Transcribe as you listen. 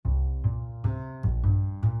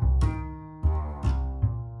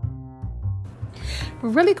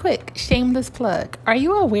Really quick, shameless plug. Are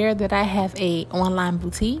you aware that I have a online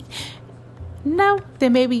boutique? No?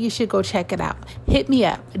 Then maybe you should go check it out. Hit me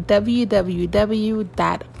up,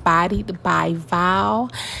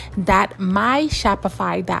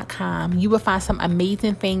 www.bodyedbyval.myshopify.com. You will find some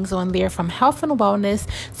amazing things on there, from health and wellness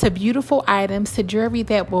to beautiful items to jewelry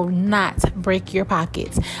that will not break your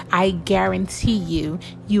pockets. I guarantee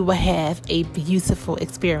you will have a beautiful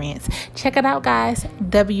experience. Check it out, guys.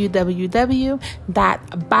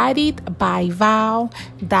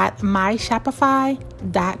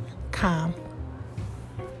 www.bodyedbyval.myshopify.com.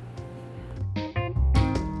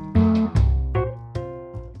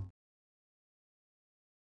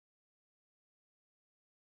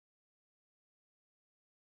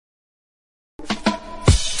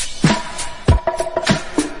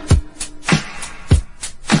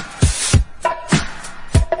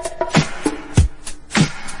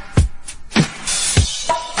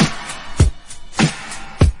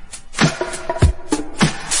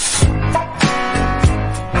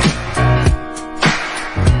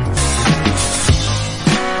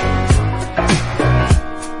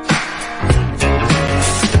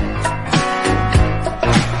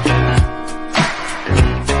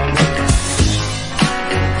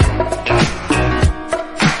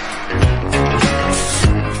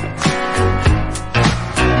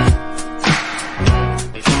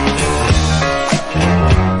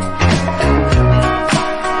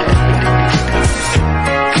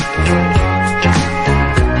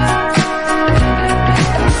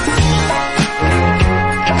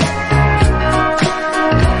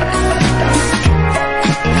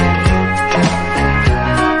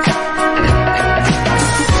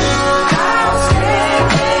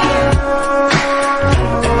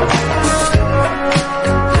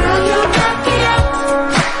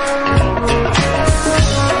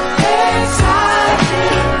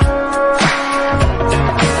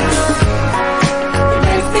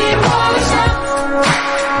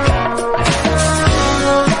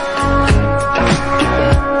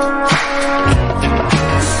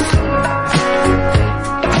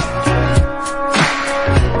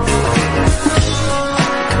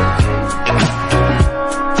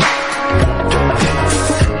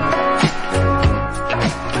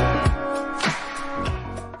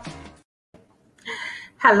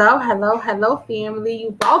 Hello, family.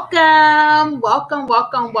 Welcome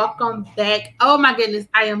back. Oh my goodness,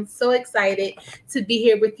 I am so excited to be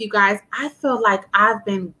here with you guys. I feel like I've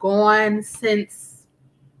been gone since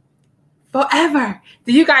forever.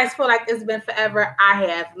 Do you guys feel like it's been forever? I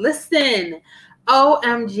have. Listen,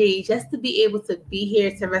 OMG, just to be able to be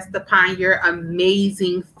here to rest upon your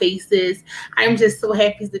amazing faces. I'm just so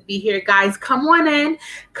happy to be here, guys. Come on in.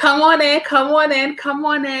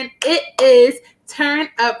 It is Turn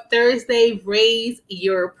Up Thursday, Raise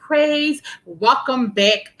Your Praise, Welcome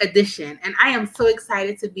Back edition. And I am so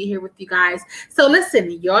excited to be here with you guys. So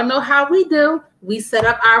listen, y'all know how we do. We set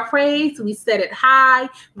up our praise. We set it high.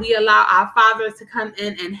 We allow our Father to come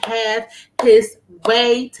in and have his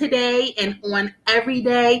way today and on every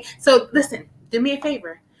day. So listen, do me a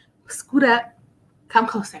favor. Scoot up. Come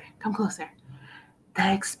closer.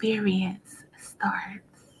 The experience starts.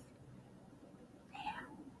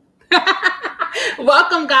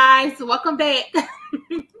 Welcome, guys. Welcome back.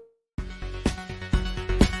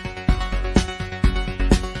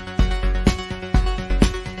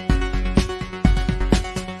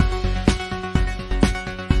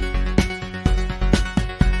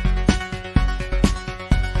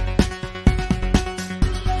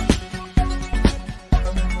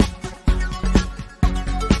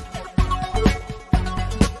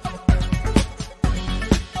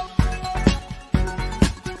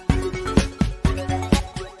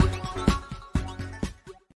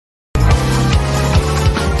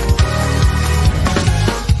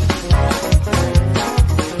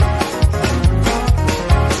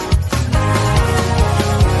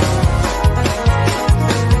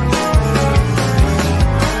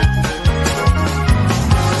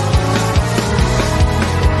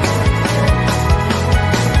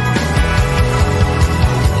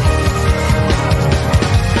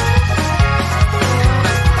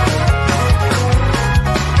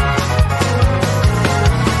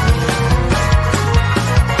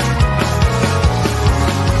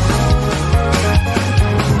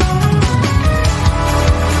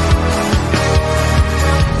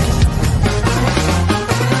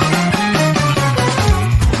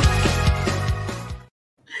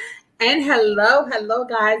 And hello,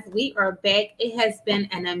 guys. We are back. It has been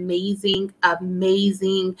an amazing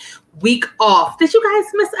week off. Did you guys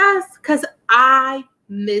miss us? Because I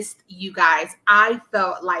missed you guys. I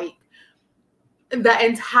felt like the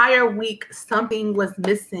entire week something was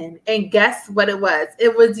missing, and guess what it was?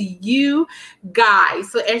 It was you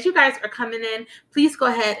guys. So as you guys are coming in, please go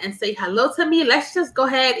ahead and say hello to me. Let's just go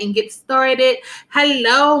ahead and get started.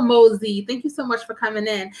 Hello, Mosey, thank you so much for coming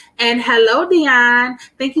in. And hello, Dion,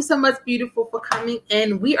 thank you so much, beautiful, for coming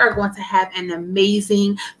in. We are going to have an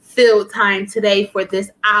amazing filled time today for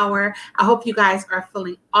this hour. I hope you guys are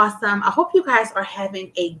feeling awesome. I hope you guys are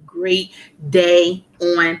having a great day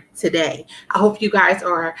on today. I hope you guys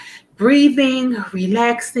are breathing,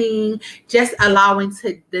 relaxing, just allowing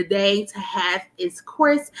the day to have its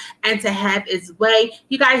course and to have its way.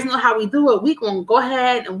 You guys know how we do it. We're going to go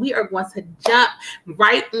ahead and we are going to jump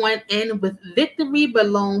right on in with Victory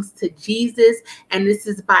Belongs to Jesus. And this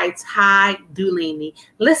is by Ty Dooley.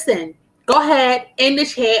 Listen, go ahead in the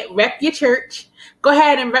chat, rep your church. Go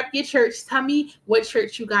ahead and rep your church. Tell me what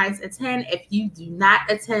church you guys attend. If you do not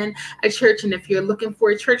attend a church and if you're looking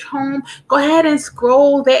for a church home, go ahead and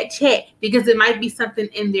scroll that chat because it might be something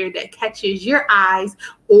in there that catches your eyes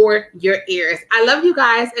or your ears. I love you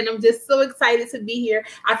guys and I'm just so excited to be here.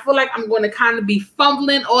 I feel like I'm going to kind of be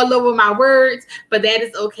fumbling all over my words, but that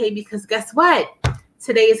is okay because guess what?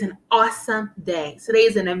 Today is an awesome day. Today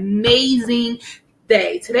is an amazing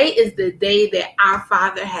day. Today is the day that our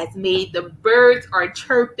Father has made. The birds are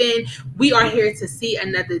chirping. We are here to see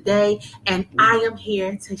another day, and I am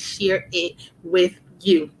here to share it with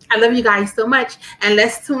you. I love you guys so much, and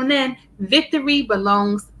let's tune in. Victory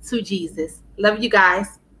belongs to Jesus. Love you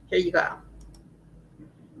guys. Here you go.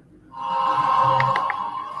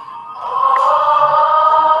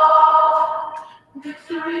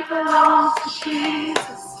 Victory belongs to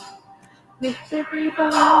Jesus. Victory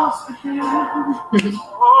belongs to Him.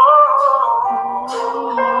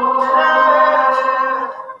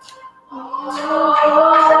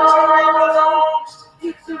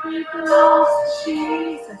 Victory belongs to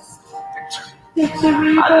Jesus.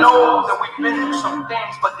 Victory. I know that we've been through some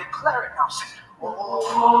things, but declare it now. Say, as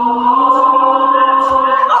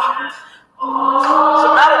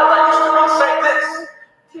a matter of I used to be say this.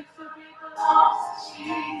 Victory belongs to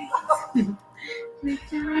Jesus.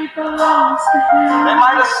 Victory belongs to Him. They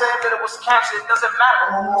might have said that it was cancer. It doesn't matter.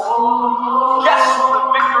 Guess who the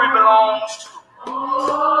victory belongs to?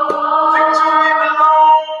 Victory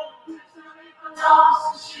belongs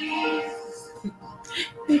to Jesus.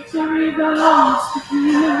 Victory belongs to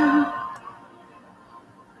Him.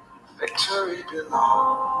 Victory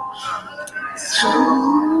belongs to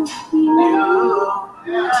you.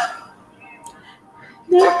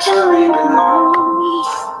 Victory belongs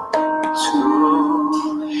to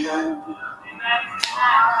Him.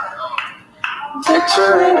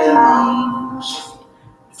 Victory belongs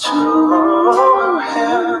to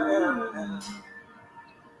Him.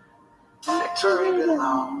 Victory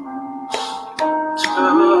belongs to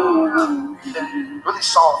Him. Really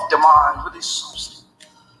soft, demand, really soft.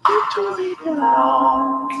 Victory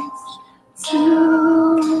belongs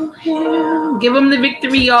to Him. Give Him the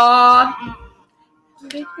victory, y'all.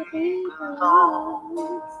 Victory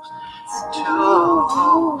belongs to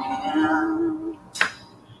Him.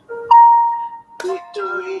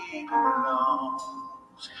 Victory belongs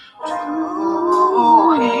to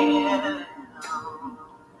Him.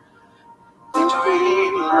 Victory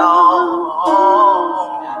belongs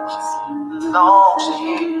to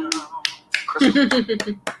Him.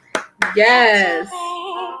 Yes.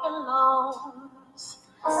 Victory belongs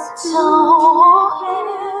to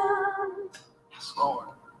Him. Yes, Lord.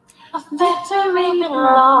 Victory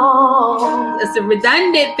belongs. It's a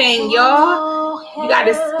redundant thing, y'all. You got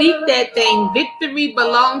to speak that thing. Victory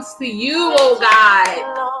belongs to you, oh God.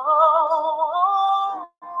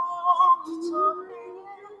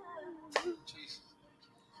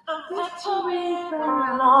 Victory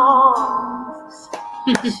belongs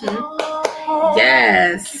to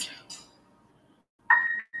yes.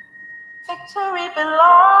 Victory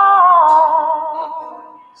belongs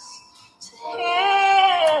to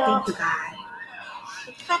Him. Thank you, God.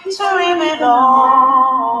 Victory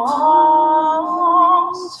belongs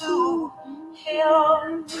to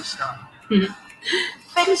Him.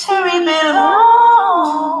 Victory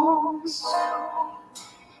belongs to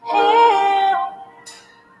Him.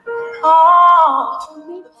 Oh,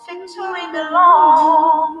 victory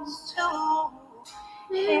belongs to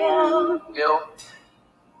Him.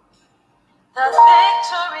 The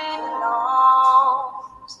victory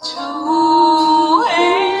belongs to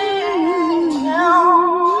Him.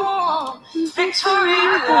 Victory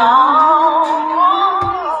belongs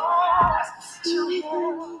to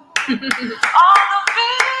Him. All the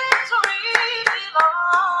victory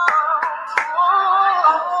belongs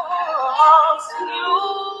to You.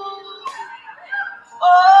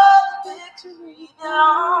 All the victory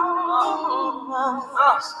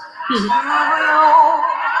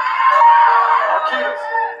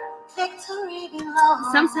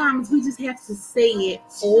Sometimes we just have to say it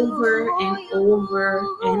over and over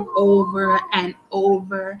and over and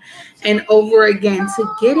over and over again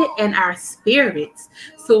to get it in our spirits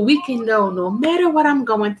so we can know no matter what I'm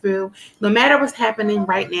going through, no matter what's happening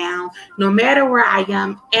right now, no matter where I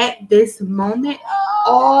am at this moment,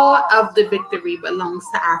 all of the victory belongs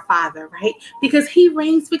to our Father, right? Because He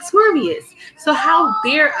reigns victorious. So how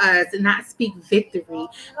dare us not speak victory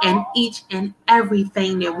in each and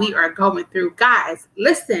everything that we are going through? Guys,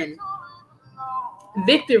 listen,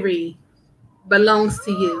 victory belongs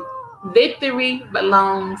to you. Victory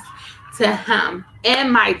belongs to Him.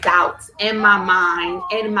 And my doubts, and my mind,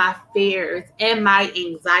 and my fears, and my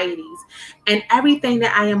anxieties, and everything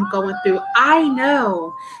that I am going through, I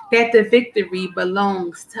know that the victory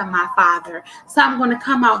belongs to my Father. So I'm going to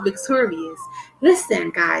come out victorious.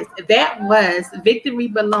 Listen, guys, that was Victory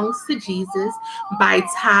Belongs to Jesus by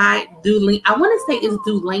Ty Dooley. I want to say it's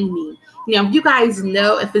Dulaney. Now, if you guys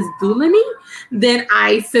know if it's Dooley, then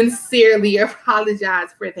I sincerely apologize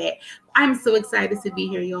for that. I'm so excited to be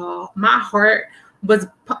here, y'all. My heart was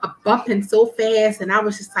bumping so fast, and I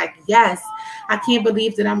was just like, yes, I can't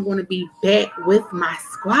believe that I'm going to be back with my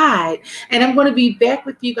squad, and I'm going to be back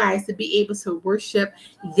with you guys to be able to worship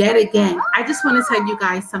yet again. I just want to tell you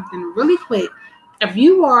guys something really quick. If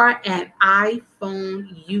you are an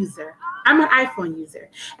iPhone user, I'm an iPhone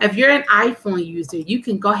user. If you're an iPhone user, you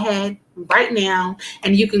can go ahead right now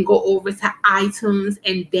and you can go over to iTunes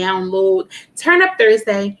and download Turn Up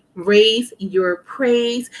Thursday, Raise Your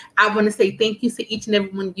Praise. I want to say thank you to each and every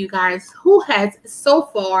one of you guys who has so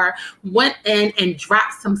far went in and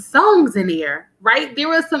dropped some songs in there. Right? There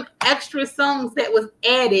were some extra songs that was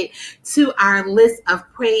added to our list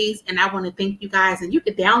of praise. And I want to thank you guys. And you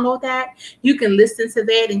can download that. You can listen to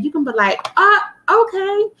that. And you can be like,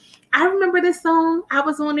 okay. I remember this song. I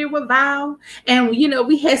was on there with Val. And, you know,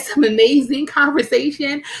 we had some amazing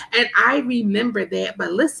conversation. And I remember that.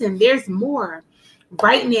 But listen, there's more.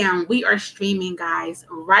 Right now, we are streaming, guys,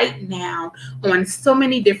 right now on so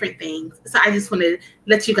many different things. So I just want to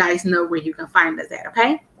let you guys know where you can find us at,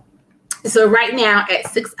 okay? So right now at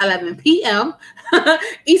 6:11 p.m.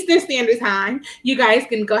 Eastern Standard Time, you guys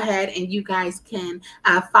can go ahead and you guys can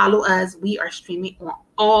follow us. We are streaming on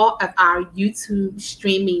all of our YouTube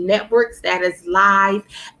streaming networks that is live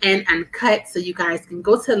and uncut. So you guys can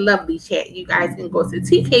go to Lovely Chat. You guys can go to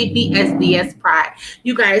TKBSDS Pride.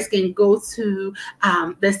 You guys can go to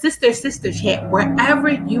the Sister Chat, wherever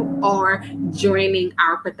you are joining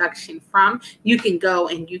our production from. You can go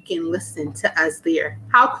and you can listen to us there.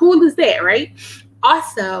 How cool is that, right?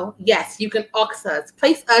 Also, yes, you can aux us,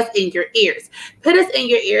 place us in your ears. Put us in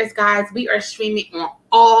your ears, guys. We are streaming on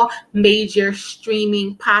all major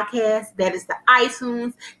streaming podcasts. That is the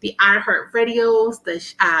iTunes, the iHeartRadios, the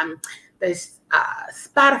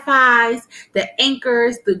Spotify's, the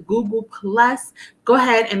Anchors, the Google Plus. Go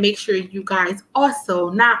ahead and make sure you guys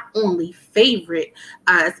also not only favorite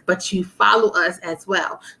us, but you follow us as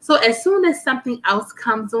well. So as soon as something else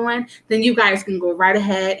comes on, then you guys can go right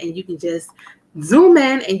ahead and you can just zoom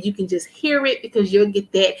in and you can just hear it because you'll get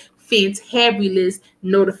that fantabulous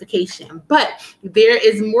notification. But there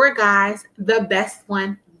is more, guys. The best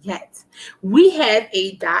one yet. We have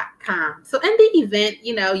a .com. So in the event,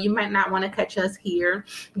 you know, you might not want to catch us here.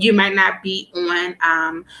 You might not be on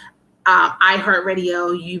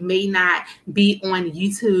iHeartRadio. You may not be on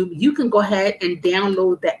YouTube. You can go ahead and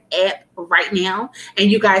download the app right now,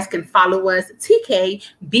 and you guys can follow us,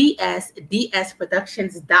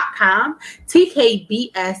 tkbsdsproductions.com,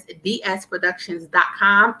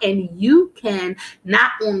 tkbsdsproductions.com, and you can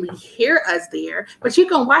not only hear us there, but you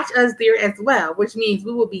can watch us there as well, which means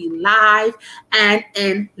we will be live and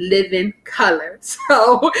in living color.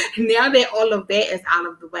 So now that all of that is out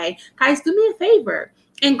of the way, guys, do me a favor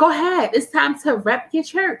and go ahead. It's time to rep your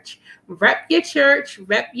church. Rep your church.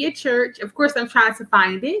 Rep your church. Of course, I'm trying to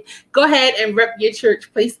find it. Go ahead and rep your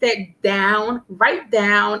church. Place that down, right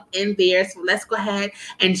down in there. So let's go ahead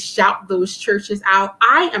and shout those churches out.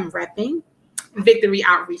 I am repping Victory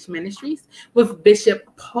Outreach Ministries with Bishop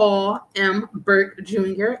Paul M. Burke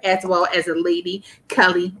Jr. as well as a lady,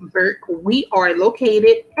 Kelly Burke. We are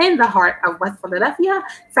located in the heart of West Philadelphia,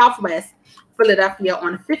 Southwest Philadelphia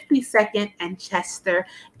on 52nd and Chester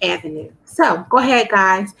Avenue. So go ahead,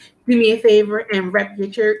 guys. Do me a favor and rep your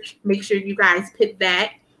church. Make sure you guys put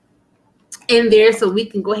that in there so we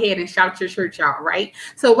can go ahead and shout your church out, right?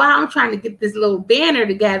 So while I'm trying to get this little banner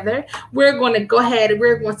together, we're going to go ahead and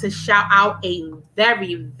we're going to shout out a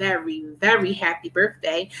very, very, very happy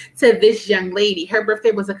birthday to this young lady. Her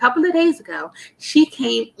birthday was a couple of days ago. She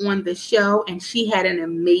came on the show and she had an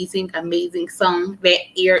amazing, amazing song that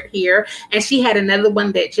aired here. And she had another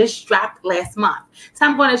one that just dropped last month. So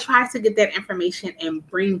I'm going to try to get that information and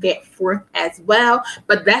bring that forth as well.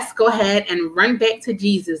 But let's go ahead and run back to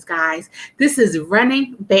Jesus, guys. This is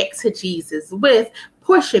Running Back to Jesus with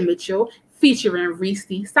Portia Mitchell featuring Reese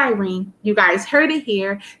Cyrene. You guys heard it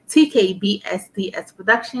here. TKBSDS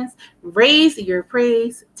Productions. Raise your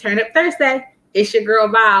praise. Turn Up Thursday. It's your girl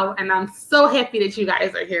Val, and I'm so happy that you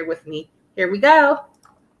guys are here with me. Here we go.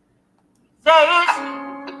 Says,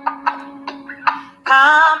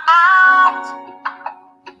 come out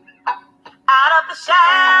of the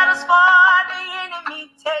shadows, for the enemy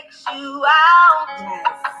takes you out.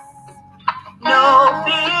 Yes. No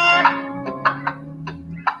fear,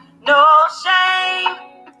 no shame.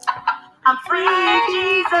 I'm free in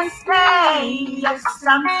Jesus' name. Yes,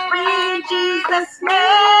 I'm free in Jesus' name.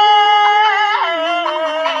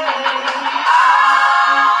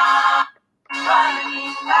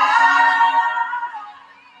 Running back.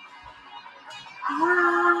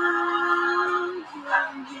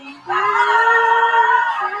 Running back.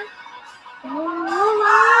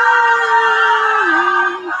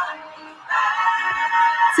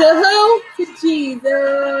 To who? To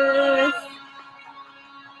Jesus.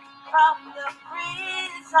 From the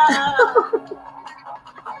prison,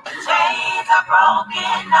 chains are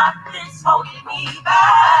broken, nothing's holding me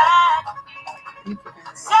back.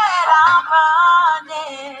 Said I'm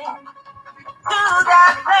running to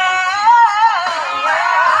that place.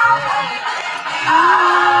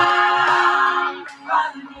 I'm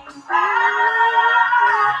running back.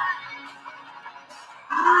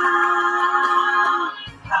 I'm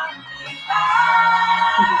running back.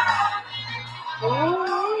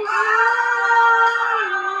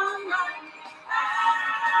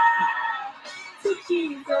 To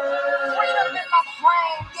Jesus. Freedom in my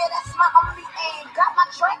frame, yeah, that's my only aim. Got my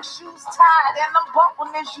track shoes tied and I'm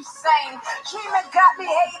bumping as you sing. Dreaming got me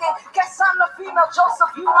hated. Guess I'm the female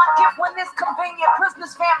Joseph. You might get when it's convenient.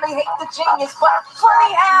 Prisoners family hate the genius, but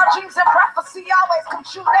funny how dreams and prophecy always come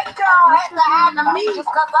true. They don't have to hide to me just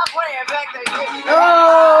cause I ran back to you.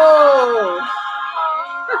 Oh.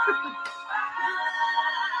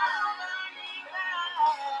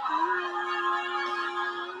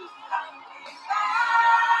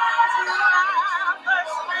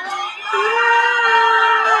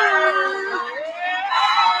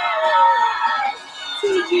 To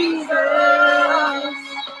Jesus.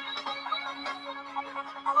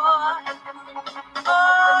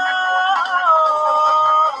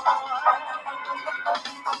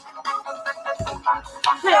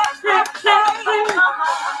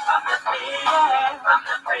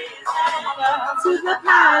 To the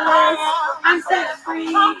palace, I'm set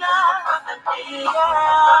free.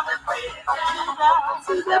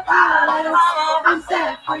 To the palace, I'm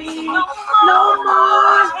set free. No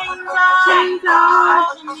more chains are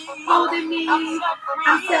holding me.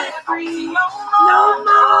 I'm set free. No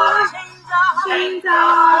more chains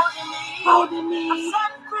are holding me.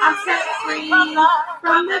 I'm set free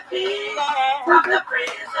from the pit to the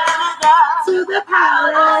prison, to the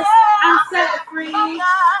palace. I'm set free from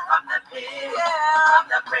the pit, from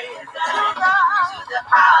the prison to the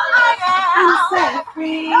palace. I'm set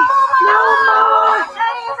free. No more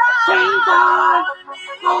chains are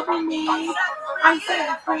holding me. I'm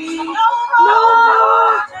set free. No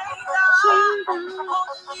more chains are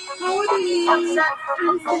holding me. I'm set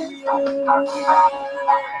free.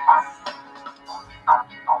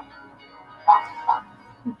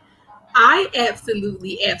 I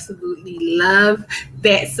absolutely love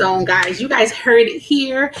that song, guys. You guys heard it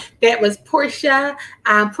here. That was Portia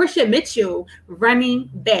Mitchell, Running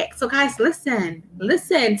Back. So, guys, listen.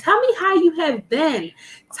 Tell me how you have been.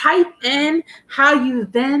 Type in how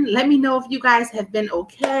you've been. Let me know if you guys have been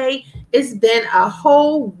okay. It's been a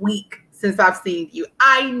whole week since I've seen you.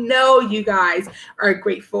 I know you guys are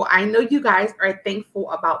grateful. I know you guys are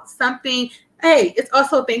thankful about something. Hey, it's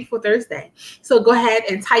also Thankful Thursday. So go ahead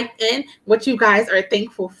and type in what you guys are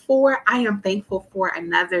thankful for. I am thankful for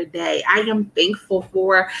another day. I am thankful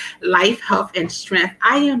for life, health, and strength.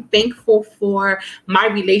 I am thankful for my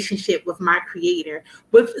relationship with my Creator.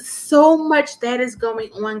 With so much that is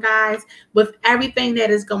going on, guys, with everything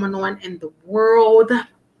that is going on in the world,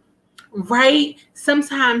 right?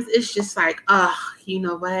 Sometimes it's just like, you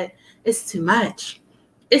know what? It's too much.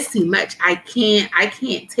 It's too much. I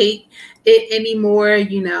can't take it anymore.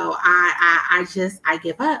 You know, I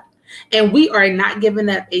give up. And we are not giving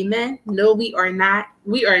up. Amen. No, we are not.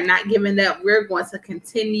 We are not giving up. We're going to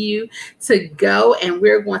continue to go, and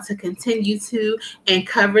we're going to continue to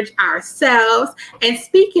encourage ourselves. And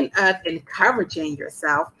speaking of encouraging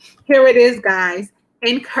yourself, here it is, guys.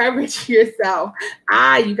 Encourage yourself.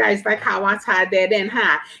 You guys like how I tied that in,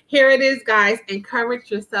 huh? Here it is, guys. Encourage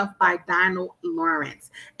Yourself by Donald Lawrence.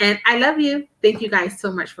 And I love you. Thank you guys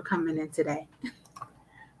so much for coming in today.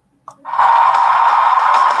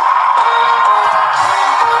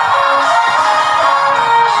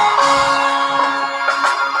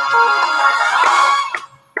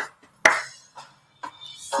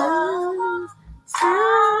 Sometimes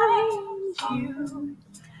you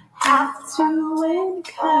have to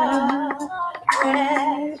encourage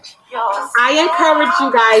yourself. I encourage you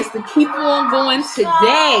guys to keep on going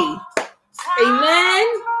today. Amen.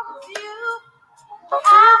 You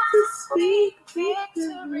have to speak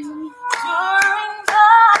victory during the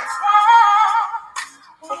test.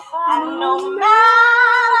 And no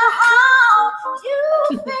matter how you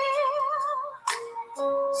feel,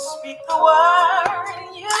 speak the word and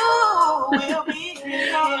you will be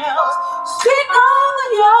healed. Speak over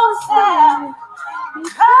yourself.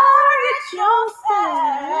 Encourage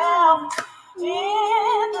yourself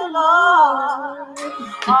in the Lord.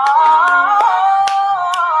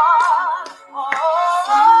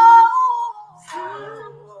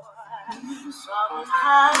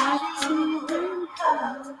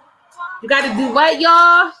 You got to do what,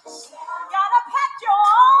 y'all? You gotta pat your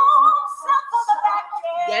own self on the back.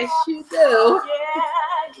 Yes, you do.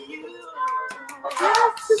 Yeah, you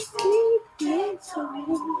have to speak victory.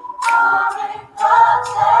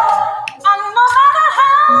 And no matter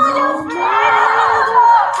how you feel,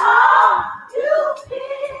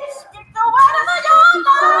 speak the word of your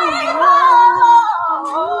life.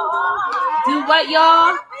 Do what,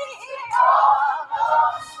 y'all?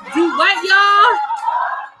 Do what, y'all?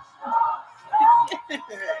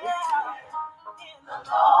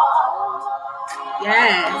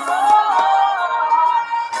 Yes.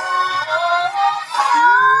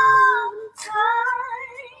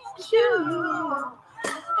 Sometimes you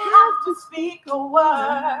have to speak a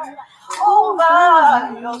word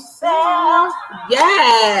over yourself.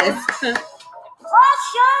 Yes. Depression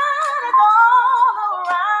is all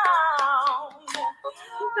around,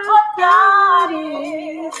 but God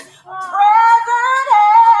is present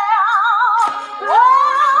help. Oh,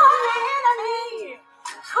 enemy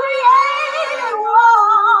created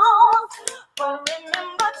walls, but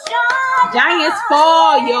remember giants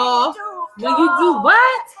fall, y'all. When you do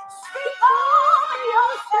what? Speak over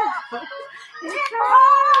yourself.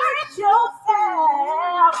 Encourage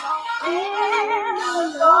yourself in the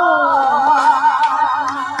Lord.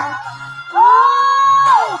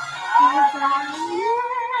 Oh, as I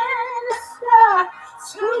minister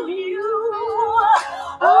to you.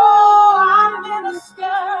 Oh, I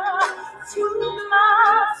minister to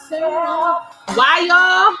myself. Why,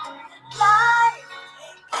 y'all? Life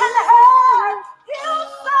can hurt you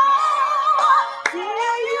so. Do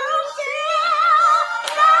you feel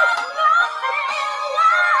there's nothing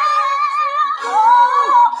left?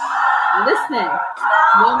 Oh, listen,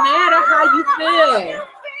 no matter how you feel,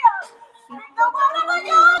 speak the word over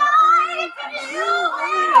your life, and you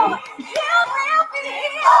will be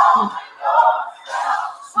healed.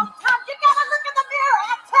 Sometimes you gotta look in the mirror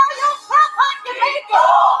and tell yourself how you make it.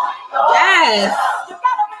 Yes. You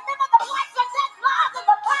gotta remember the voice of that lies and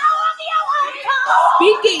the power of your own tongue.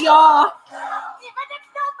 Speak it, y'all. Even if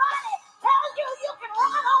nobody tells you, you can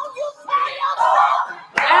run on, you tell yourself.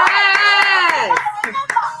 Yes.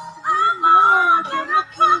 Remember, I'm more than a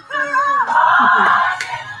conqueror.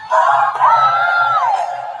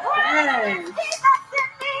 Yes. That's in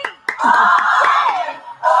me.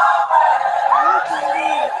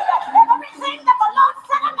 Everything that belongs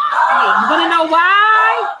to the Lord. Hey, you wanna know why?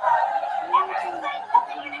 Everything that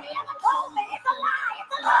the enemy ever told me, it's a lie,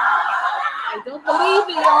 it's a lie, it's a lie. I don't believe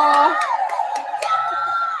it, y'all.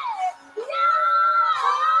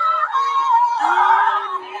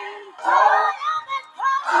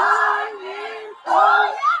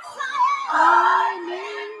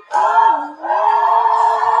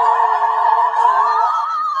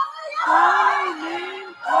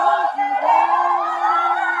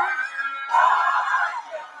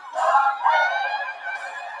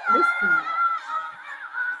 Listen,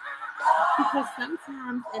 because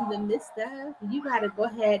sometimes in the midst of, you got to go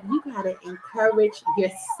ahead, you got to encourage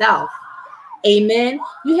yourself. Amen.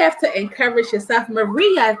 You have to encourage yourself.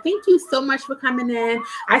 Maria, thank you so much for coming in.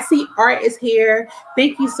 I see Art is here.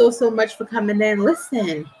 Thank you so much for coming in.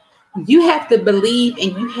 Listen, You have to believe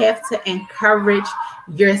and you have to encourage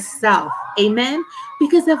yourself. Amen.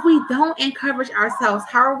 Because if we don't encourage ourselves,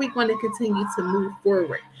 how are we going to continue to move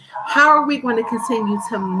forward? How are we going to continue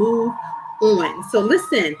to move on? So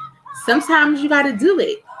listen, sometimes you got to do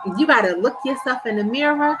it. You got to look yourself in the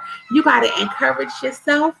mirror. You got to encourage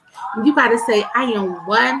yourself. You got to say, I am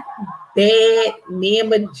one bad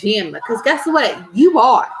mamma jamma. Because guess what? You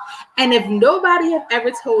are. And if nobody have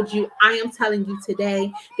ever told you, I am telling you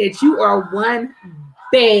today that you are one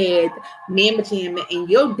bad mamma jamma and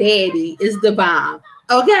your daddy is the bomb.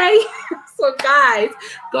 Okay? So guys,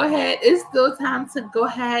 go ahead. It's still time to go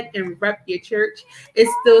ahead and rep your church.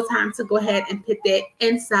 It's still time to go ahead and put that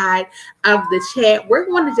inside of the chat. We're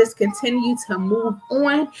going to just continue to move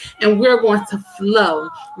on and we're going to flow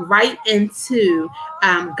right into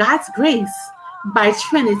God's grace by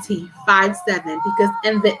Trinity 5:7, because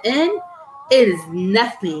in the end, it is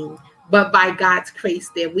nothing but by God's grace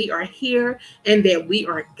that we are here and that we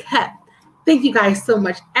are kept. Thank you guys so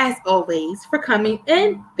much, as always, for coming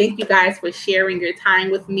in. Thank you guys for sharing your time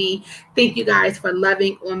with me. Thank you guys for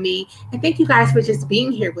loving on me. And thank you guys for just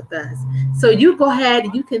being here with us. So you go ahead,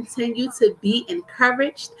 you continue to be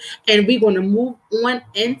encouraged, and we're going to move on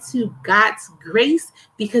into God's grace,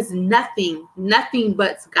 because nothing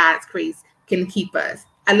but God's grace can keep us.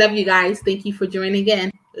 I love you guys. Thank you for joining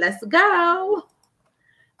in. Let's go.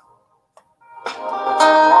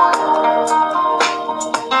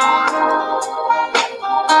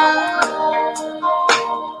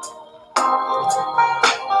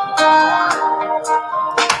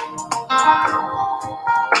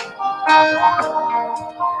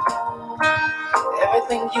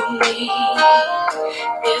 Everything you need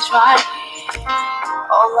is right here.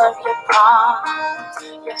 All of your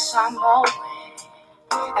problems, yes, I'm aware.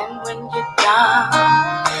 And when you're down,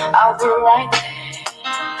 I'll be right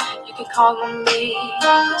there. You can call on me,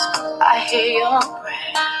 'cause I hear your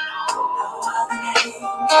prayer. No other name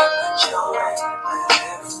but your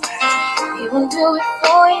He will do it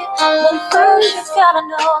for you, but first you gotta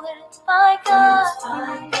know that it's my God.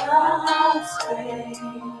 God's grace.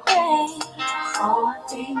 All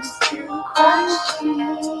things through Christ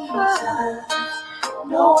Jesus.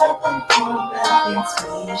 No weapon formed against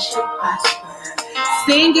me shall prosper.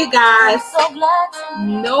 Sing it, guys.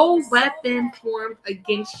 No weapon formed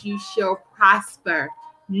against you shall prosper.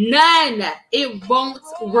 None. It won't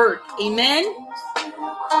work. Amen.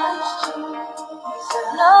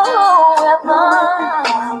 No weapon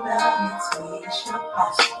formed against me shall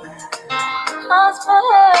prosper.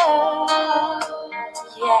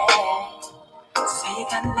 Yeah. Say you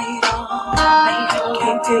got laid off,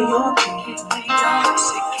 can't pay your bills,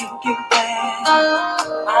 sick can't get back.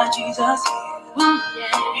 My Jesus here,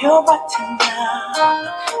 he'll brighten down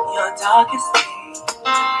your darkest day.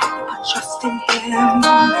 Put trust in him,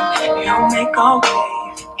 and he'll make a way.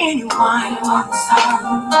 Anyone who wants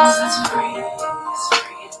some is free, is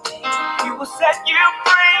free indeed. He will set you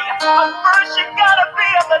free, but first you gotta be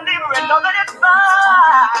a believer and know that it's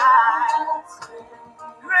fine.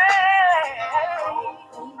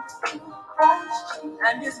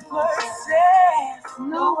 And his word says,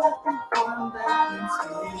 no weapon formed against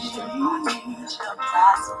me shall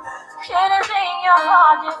prosper. Anything your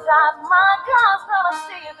heart desires, my God's gonna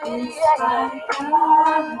see it.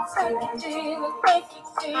 Thank you, Jesus. Thank you,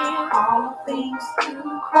 Jesus. All things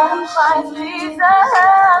through Christ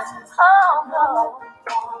Jesus. Oh no.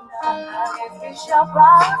 It shall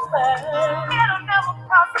prosper. It'll never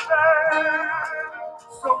prosper.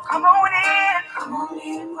 So come on in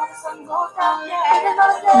when the sun goes down. Even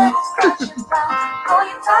though the devil's crushing down. Though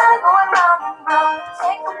you're tired going round and round,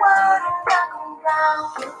 take the word and knock them down.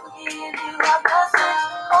 He'll forgive you of your sins.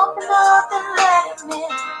 Open up and let him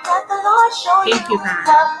in. Let the Lord show you his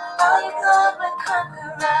love. All you good but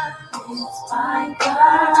conqueror. It's by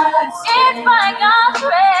God's grace. It's by God's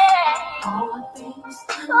grace. All things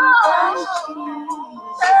through Christ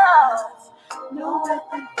Jesus. No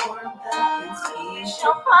weapon formed against me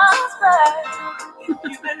shall prosper. If you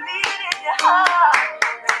believe it in your heart,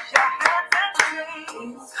 raise your hands and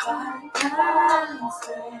sing. It's by God's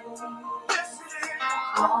grace.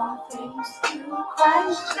 All things through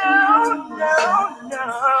Christ Jesus.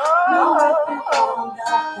 No weapon formed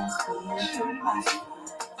against me shall prosper.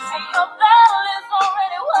 See, your battle is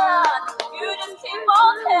already won. You just keep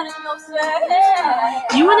on telling yourself.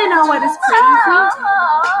 You want to know what is crazy?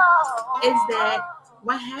 Is that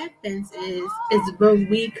what happens is when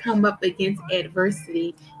we come up against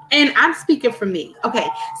adversity And I'm speaking for me. Okay,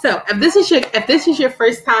 so if this is your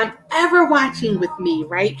first time ever watching with me,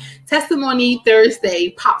 right? Testimony Thursday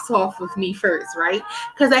pops off with me first, right?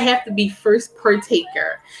 Because I have to be first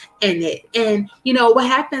partaker in it. And you know what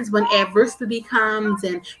happens when adversity comes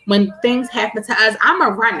and when things happen to us? I'm a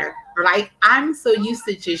runner. Right? I'm so used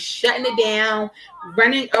to just shutting it down,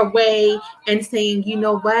 running away, and saying, you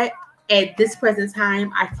know what? At this present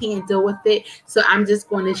time, I can't deal with it. So I'm just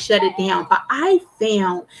going to shut it down. But I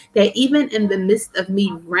found that even in the midst of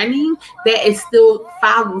me running, that it still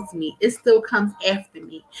follows me. It still comes after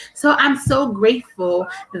me. So I'm so grateful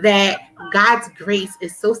that God's grace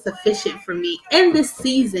is so sufficient for me in this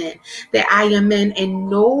season that I am in. And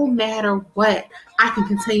no matter what, I can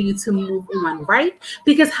continue to move on, right?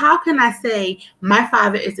 Because how can I say my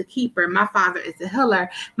Father is a keeper, my Father is a healer,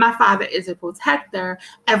 my Father is a protector,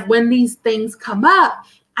 if when these things come up,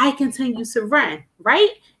 I continue to run,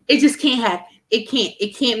 right? It just can't happen. It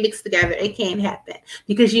can't mix together. It can't happen.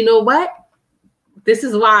 Because you know what? This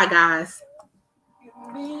is why, guys.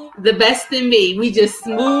 The best in me. We just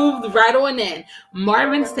moved right on in.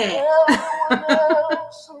 Marvin said,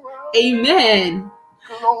 Amen.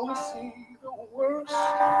 Can only see the worst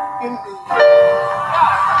in me.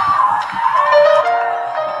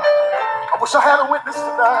 I wish I had a witness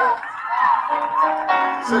tonight.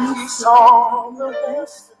 Said he saw the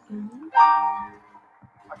best in me.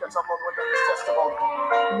 I guess I'm gonna look at this testimony.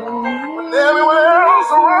 When everyone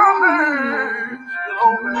else around me, you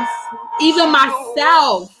know, even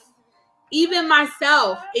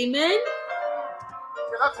myself, amen.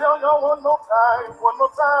 Can I tell y'all one more time?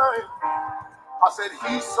 I said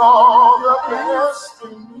he saw the best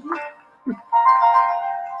in me.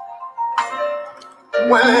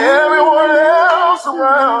 When everyone else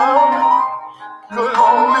around could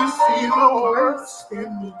only see the worst in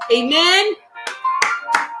me. Amen.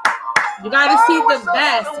 You gotta see the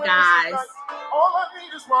best, guys. All I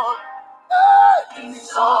need is one. He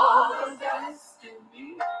saw the best in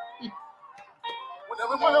me. When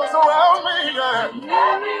everyone else around me,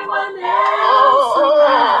 everyone else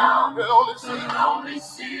around could only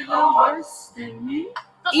see the worst in me.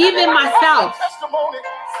 Even myself.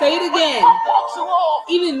 Say it again.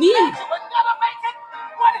 Even me.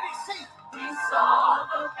 What did he see? He saw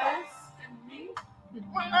the best in me.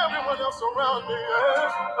 When everyone else around me,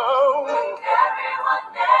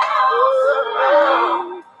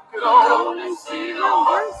 could only see the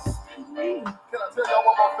worst in me. Can I tell y'all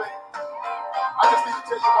one more thing? I just need to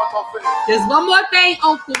tell you one more thing. There's one more thing,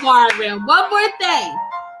 Uncle Marvin. One more thing.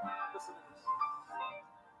 Listen to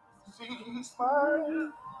this. She's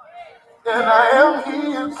mine, and I am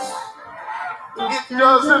his. It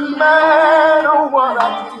doesn't matter what I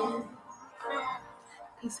do.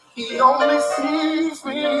 He only sees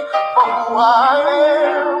me for who I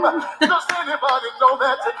am. Does anybody know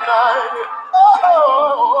that tonight?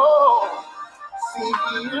 Oh, see,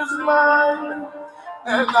 he is mine,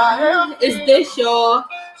 and I am. Is this y'all?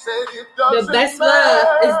 The best love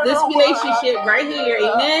is this relationship right here.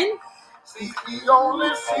 Amen. See, he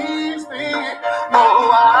only sees me for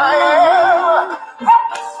who I am. Help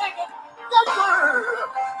me sing it. Yes, sir.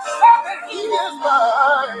 Say that he is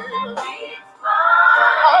mine.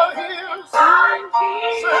 I'm his. Say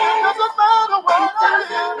it doesn't matter what I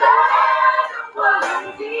am.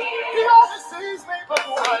 He only sees me for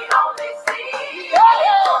who I am.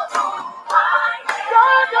 Yeah.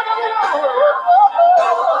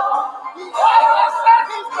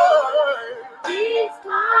 He's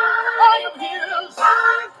mine. I am his. It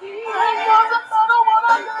doesn't matter what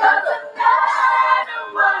I am.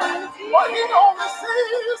 But he only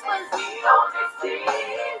sees me.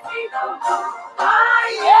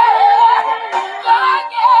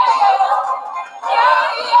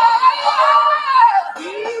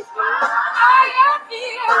 He's mine. I am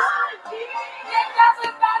his. It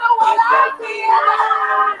doesn't matter what I feel.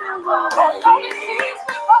 He only sees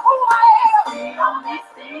me for who I am.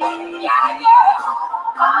 Yeah.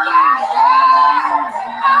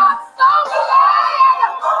 I'm so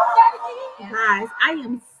glad that Guys, I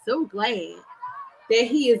am so glad that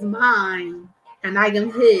he is mine and I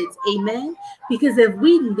am his. Amen. Because if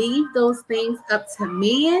we leave those things up to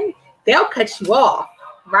men, they'll cut you off,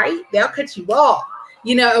 right? They'll cut you off.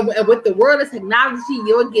 You know, with the world of technology,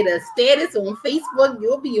 you'll get a status on Facebook,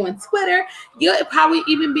 you'll be on Twitter, you'll probably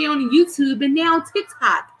even be on YouTube and now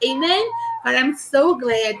TikTok. Amen. But I'm so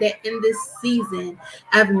glad that in this season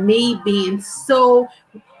of me being so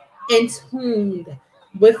in tune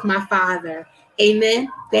with my Father, amen,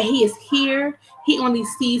 that he is here. He only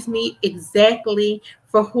sees me exactly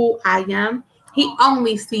for who I am. He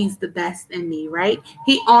only sees the best in me, right?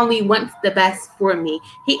 He only wants the best for me.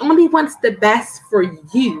 He only wants the best for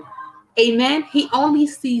you. Amen. He only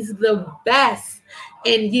sees the best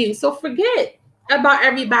in you. So forget about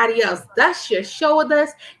everybody else. Dust your shoulders,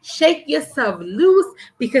 shake yourself loose,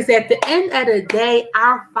 because at the end of the day,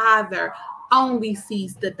 our Father only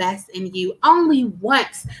sees the best in you, only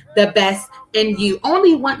wants the best in you,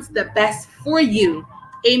 only wants the best for you.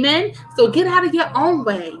 Amen. So get out of your own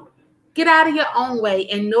way. Get out of your own way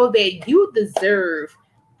and know that you deserve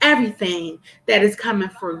everything that is coming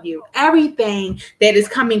for you, everything that is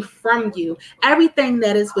coming from you, everything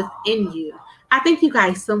that is within you. I thank you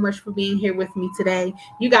guys so much for being here with me today.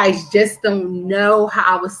 You guys just don't know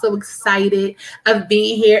how I was so excited of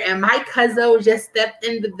being here. And my cousin just stepped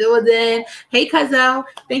in the building. Hey, cousin,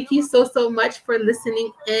 thank you so much for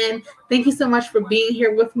listening in. Thank you so much for being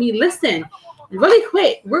here with me. Listen, really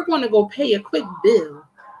quick, we're going to go pay a quick bill,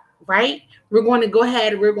 right? We're going to go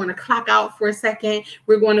ahead. We're going to clock out for a second.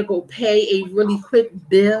 We're going to go pay a really quick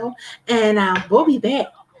bill, and we'll be back.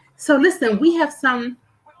 So listen, we have some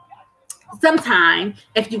time,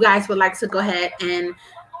 if you guys would like to go ahead and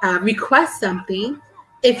request something,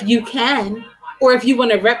 if you can, or if you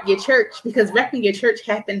want to rep your church, because repping your church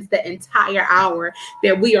happens the entire hour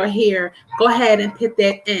that we are here, go ahead and put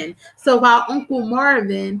that in. So while Uncle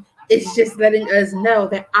Marvin is just letting us know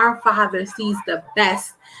that our Father sees the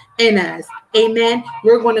best in us. Amen.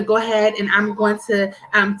 We're going to go ahead and I'm going to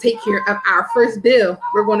take care of our first bill.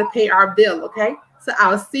 We're going to pay our bill. Okay. So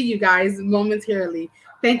I'll see you guys momentarily.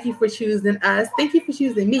 Thank you for choosing us. Thank you for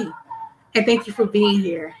choosing me. And thank you for being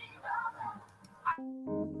here.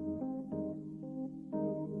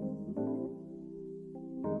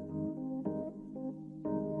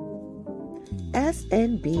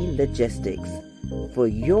 SNB Logistics for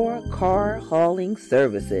your car hauling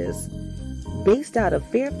services. Based out of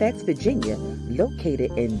Fairfax, Virginia,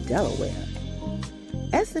 located in Delaware.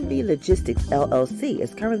 SNB Logistics LLC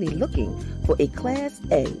is currently looking for a Class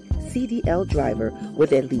A CDL driver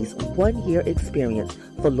with at least 1 year experience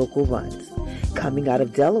for local runs, coming out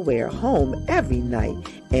of Delaware, home every night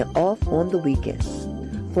and off on the weekends.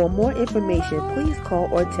 For more information, please call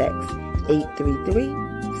or text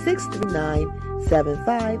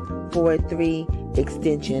 833-639-7543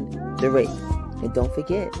 extension 3. And don't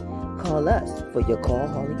forget, call us for your car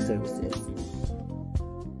hauling services.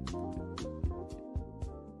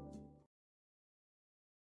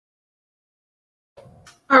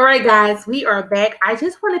 All right, guys, we are back. I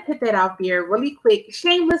just want to put that out there really quick.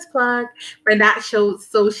 Shameless plug, but not so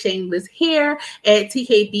shameless. Here at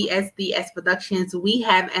TKBSDS Productions, we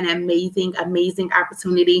have an amazing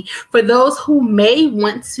opportunity for those who may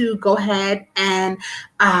want to go ahead and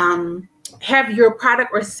have your product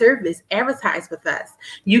or service advertised with us.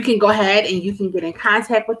 You can go ahead and you can get in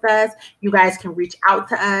contact with us. You guys can reach out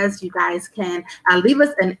to us. You guys can leave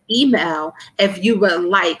us an email if you would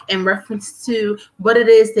like in reference to what it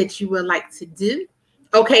is that you would like to do.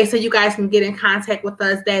 Okay, so you guys can get in contact with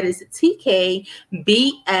us. That is TKBSDS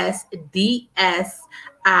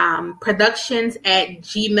productions at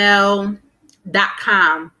gmail.com.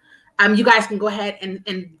 You guys can go ahead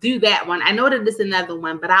and do that one. I know that there's another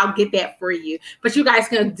one, but I'll get that for you. But you guys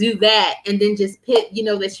can do that and then just put,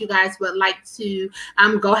 that you guys would like to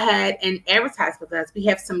go ahead and advertise with us. We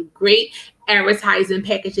have some great advertising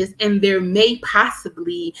packages, and there may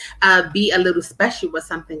possibly be a little special with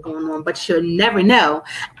something going on, but you'll never know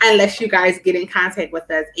unless you guys get in contact with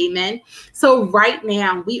us. Amen. So right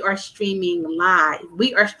now we are streaming live.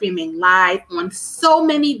 We are streaming live on so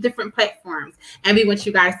many different platforms, and we want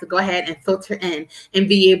you guys to go ahead and filter in and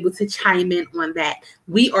be able to chime in on that.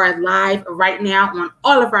 We are live right now on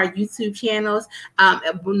all of our YouTube channels.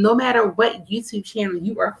 No matter what YouTube channel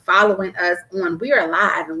you are following us on, we are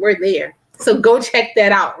live and we're there. So go check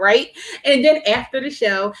that out, right? And then after the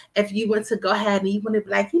show, if you want to go ahead and you want to be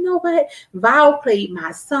like, you know what? Val played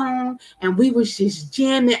my song and we was just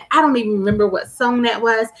jamming. I don't even remember what song that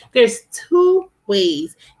was. There's 2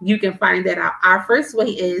 ways you can find that out. Our first way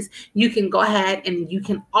is you can go ahead and you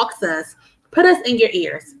can aux us. Put us in your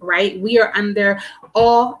ears, right? We are under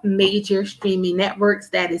all major streaming networks.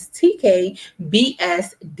 That is TKBSDS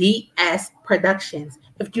Productions.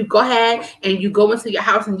 If you go ahead and you go into your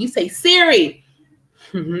house and you say, Siri,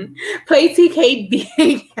 play TKB.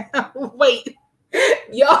 Wait,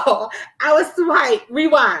 y'all, I was too hyped.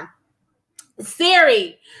 Rewind.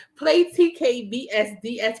 Siri, play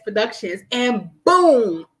TKBSDS Productions, and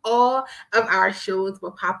boom, all of our shows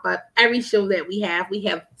will pop up. Every show that we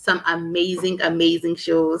have some amazing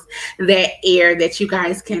shows that air that you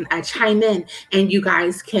guys can chime in and you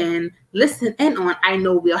guys can listen in on. I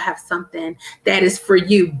know we'll have something that is for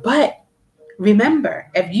you, but Remember,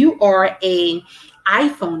 if you are a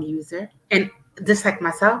iPhone user, and just like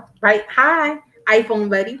myself, right? Hi,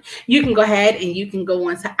 iPhone buddy. You can go ahead and you can go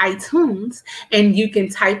onto iTunes and you can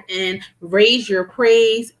type in Raise Your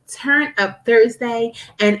Praise, Turn Up Thursday,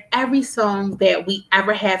 and every song that we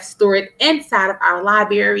ever have stored inside of our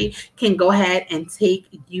library can go ahead and take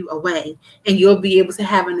you away. And you'll be able to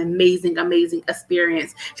have an amazing, amazing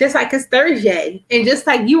experience. Just like it's Thursday. And just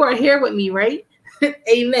like you are here with me, right?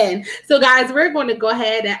 Amen. So guys, we're going to go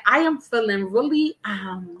ahead and I am feeling really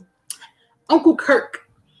Uncle Kirk,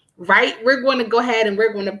 right? We're going to go ahead and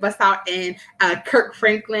we're going to bust out in Kirk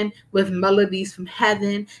Franklin with Melodies from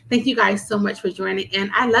Heaven. Thank you guys so much for joining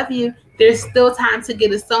in. I love you. There's still time to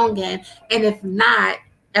get a song in. And if not,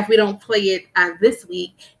 if we don't play it this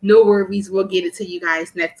week, no worries. We'll get it to you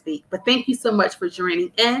guys next week. But thank you so much for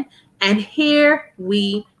joining in. And here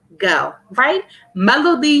we go, right?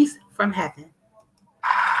 Melodies from Heaven.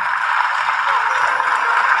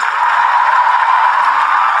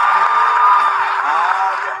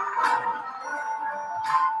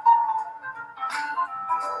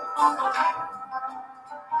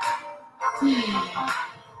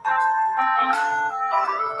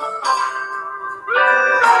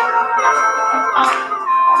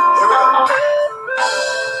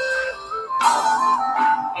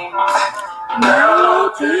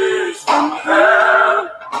 Melodies from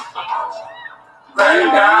hell, rain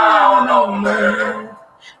down on me,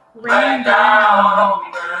 rain down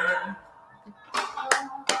on me.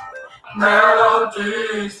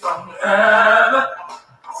 Melodies from heaven,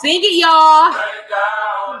 Sing it, y'all. rain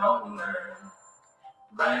down on me,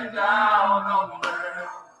 rain down on me.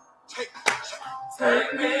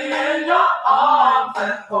 Take me in your arms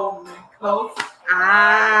and hold me close.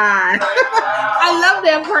 I love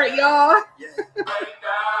that part, y'all.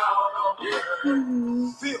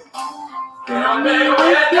 Fill me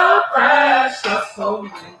with your precious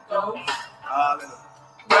Holy Ghost.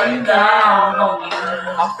 Rain down on me.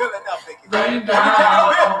 I'm feeling that, Vicky. Rain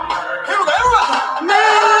down on me. Here we go,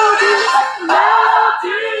 Melodies,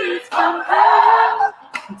 melodies from heaven.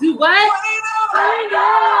 do what? Rain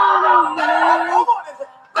down on me.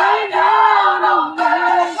 Rain down on me.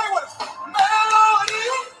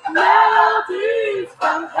 Melodies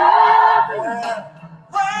from heaven.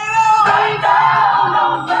 Rain down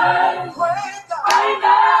on me. Rain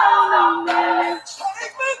down on me.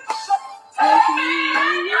 Take me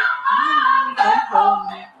in your arms and hold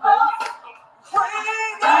me close.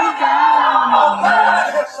 Rain down on me.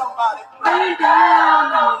 Rain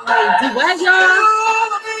down on me. Do what, y'all?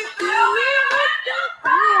 Fill me with your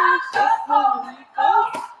precious Holy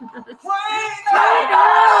Ghost. Rain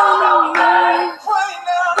down on me.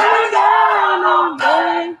 Rain down on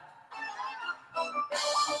me.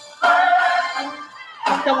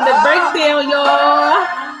 Come to breakdown, y'all.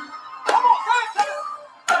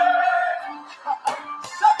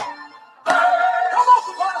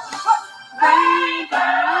 Rain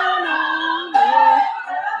down on me.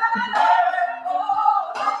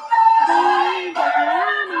 Rain down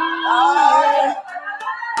on me.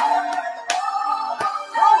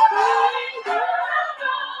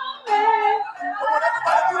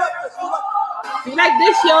 You like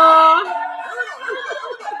this, y'all?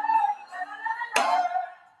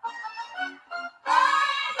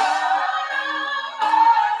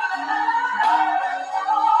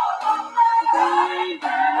 Rain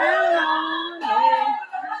down on me.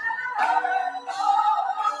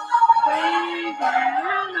 Rain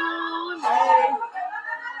down on me.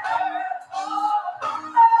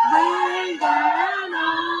 Rain down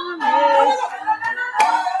on me.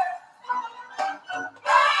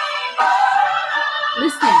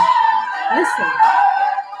 Listen.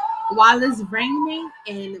 While it's raining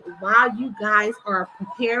and while you guys are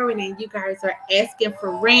preparing and you guys are asking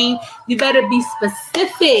for rain, you better be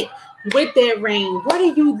specific with that rain. What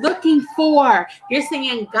are you looking for? You're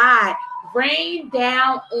saying, God, rain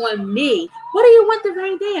down on me. What do you want to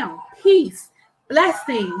rain down? Peace,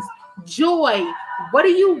 blessings, joy. What do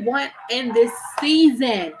you want in this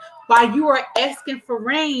season while you are asking for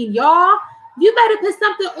rain, y'all? You better put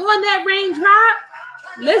something on that raindrop.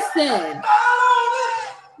 Listen.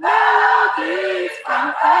 Melodies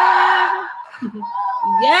from heaven.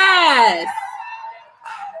 Yes.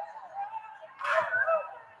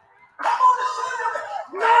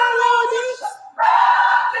 Melodies.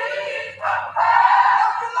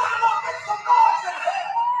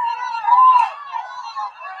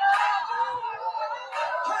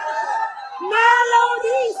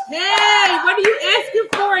 Melodies. Hey, what are you asking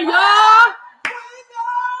for, y'all?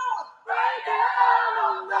 Rain down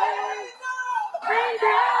on me. Rain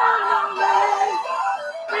down on me.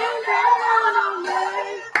 Rain down on me.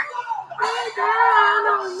 Rain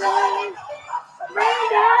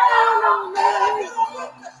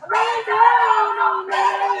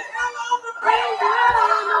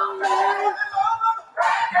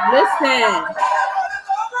Listen.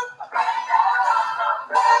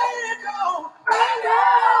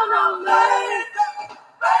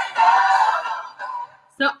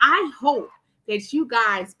 So I hope that you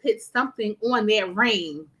guys put something on that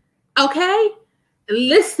rain. Okay?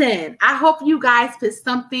 Listen, I hope you guys put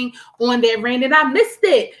something on that rain, and I missed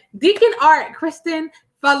it. Deacon Art Christian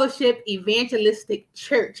Fellowship Evangelistic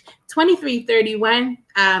Church, 2331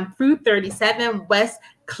 through 37 West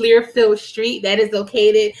Clearfield Street. That is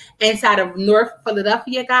located inside of North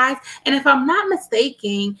Philadelphia, guys. And if I'm not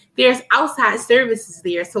mistaken, there's outside services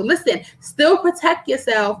there. So listen, still protect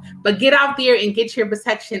yourself, but get out there and get your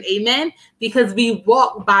protection. Amen. Because we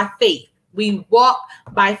walk by faith. We walk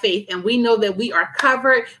by faith, and we know that we are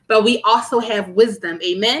covered, but we also have wisdom.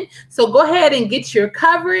 Amen. So go ahead and get your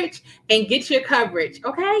coverage and get your coverage.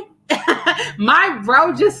 Okay. My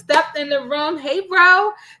bro just stepped in the room. Hey,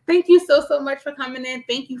 bro. Thank you so much for coming in.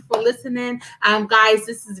 Thank you for listening. Guys,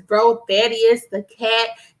 this is bro Thaddeus, the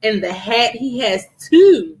cat in the hat. He has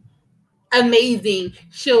two amazing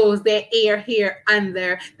shows that air here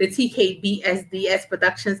under the TKBSDS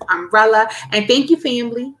Productions umbrella. And thank you,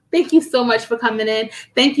 family. Thank you so much for coming in.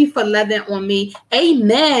 Thank you for loving on me.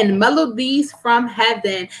 Amen. Melodies from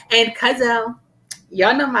heaven. And Cuzzo,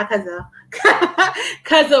 y'all know my Cuzzo.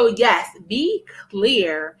 Cuzzo, yes, be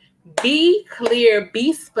clear. Be clear,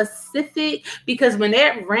 be specific, because when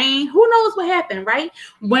that rain, who knows what happened, right?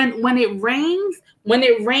 When it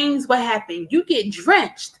rains, what happened? You get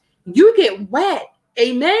drenched. You get wet.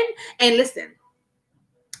 Amen. And listen,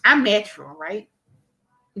 I'm natural, right?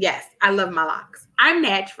 Yes, I love my locks. I'm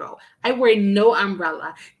natural. I wear no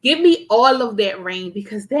umbrella. Give me all of that rain,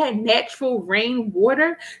 because that natural rain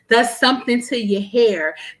water does something to your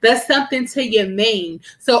hair, does something to your mane.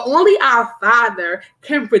 So only our Father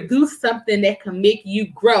can produce something that can make you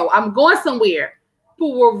grow. I'm going somewhere.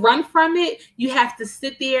 People will run from it. You have to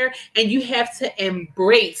sit there and you have to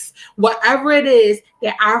embrace whatever it is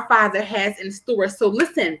that our Father has in store. So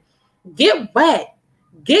listen, get wet.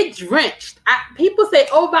 Get drenched. People say,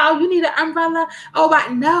 oh, Val, you need an umbrella. Oh,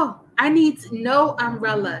 no, I need no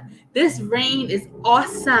umbrella. This rain is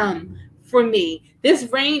awesome for me.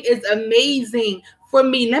 This rain is amazing for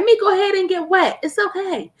me. Let me go ahead and get wet. It's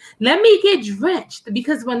okay. Let me get drenched,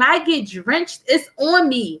 because when I get drenched, it's on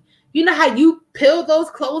me. You know how you peel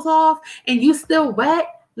those clothes off and you still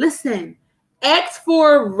wet? Listen, ask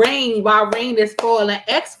for rain while rain is falling.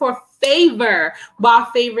 Ask for favor while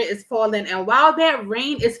favor is falling. And while that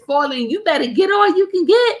rain is falling, you better get all you can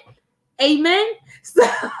get. Amen.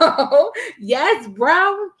 So yes,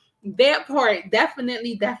 bro, that part,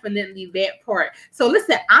 definitely that part. So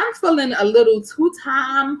listen, I'm feeling a little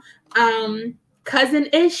two-time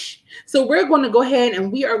cousin-ish. So we're going to go ahead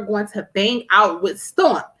and we are going to bang out with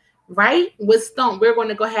Stomp. Right? With Stomp, we're going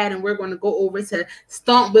to go ahead and we're going to go over to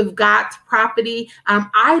Stomp with God's Property.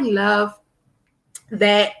 I love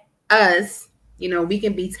that us, we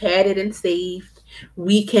can be tatted and saved.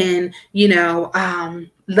 We can,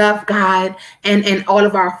 love God and all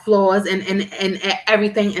of our flaws and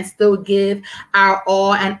everything, and still give our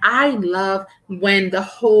all. And I love when the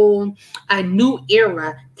whole new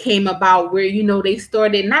era came about, where they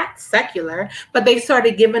started not secular, but they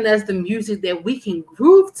started giving us the music that we can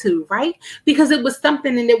groove to, right? Because it was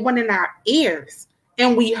something and it went in our ears,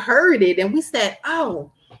 and we heard it and we said, oh,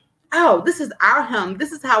 this is our hymn.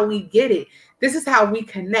 This is how we get it. This is how we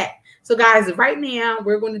connect. So guys, right now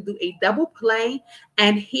we're going to do a double play,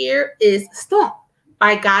 and here is Stomp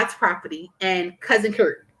by God's Property and Cousin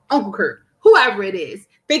Kurt, Uncle Kurt, whoever it is.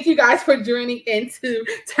 Thank you guys for joining into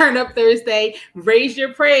Turn Up Thursday. Raise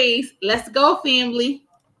your praise. Let's go, family.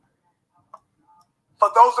 For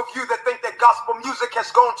those of you that think that gospel music has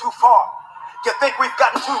gone too far, you think we've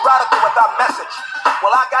gotten too radical with our message.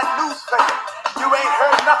 Well, I got news for you. You ain't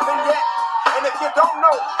heard nothing yet. And if you don't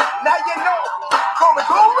know, now you know.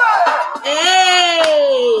 Glory! Hey!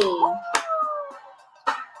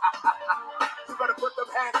 You better put them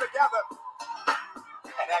hands together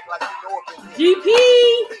and act like you know it. GP!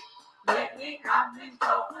 Lately I've been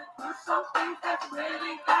going through some things that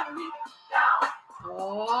really got me down.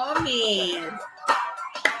 Oh, man.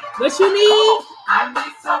 What you need? I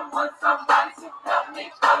need somebody to help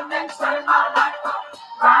me come and turn my life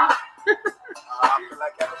around. I feel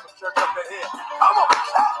like having some church up in here. Come on.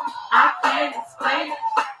 I can't explain it.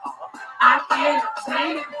 I can't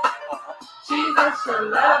obtain it. Jesus, your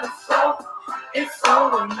love it's so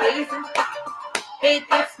amazing. It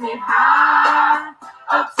gets me high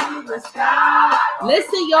up to the sky.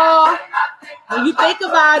 Listen, y'all. When you think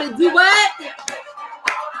about it, do what? You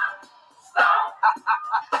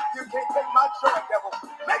can't take my joy, devil.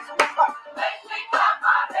 Makes me clap. Makes me clap my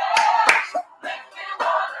hands. Makes me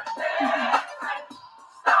wanna dance.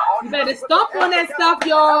 better stomp on that stuff,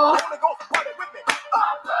 y'all.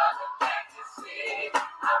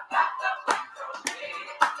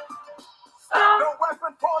 No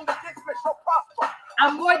weapon formed against me shall prosper.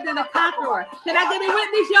 I'm more than a conqueror. Can I get a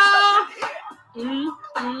witness, y'all?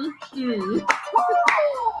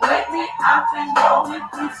 Lately, I've been going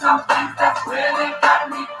through some things that's really got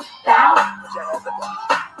me down. Put your hands together.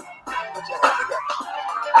 Put your hands together.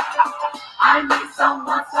 I need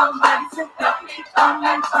somebody to help me come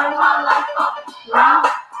and turn my life around.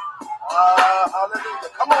 Hallelujah.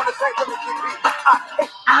 Come on and say to me, GP.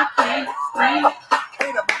 I can't explain it.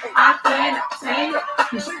 I can't obtain it.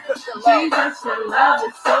 Jesus, your love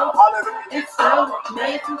is so, hallelujah. it's so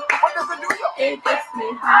amazing. What does it do, y'all? It gets me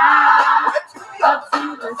high, up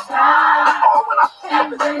to the sky. Oh, when I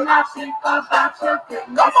And when I think about your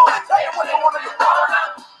goodness, come on and tell you what you want to do.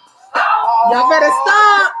 Y'all better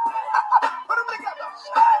stop. Put them together.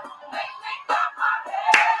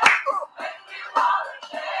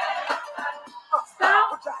 stop.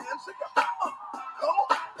 Put your hands together. Come on.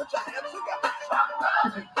 Put your hands together.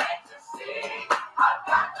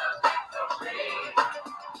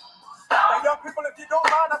 Now, young people, if you don't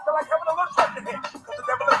mind, I feel like having a little church in here. Because the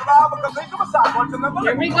devil is alive, because things of a side once and never.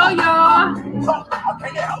 Here we go, y'all. So, how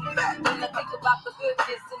can you help that? When I think about the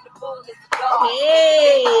goodness and the fullness of God,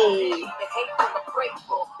 Hey, the hateful, I'm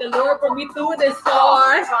grateful. the Lord brought me through this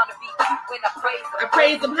far. I'm trying to be cute when I praise Him. I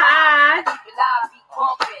praise Him high. And I be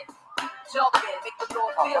pumping, keep jumping, make the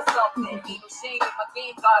Lord feel something. Ain't no shame in my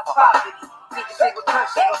game, God's property. Niggas say what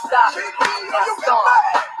church ain't gon' stop me. That's on.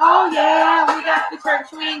 Oh yeah, we got the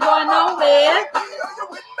church. We ain't going nowhere.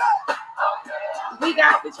 We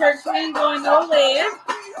got the church. We ain't going nowhere.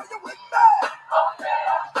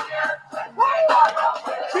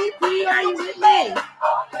 GP, are you with me?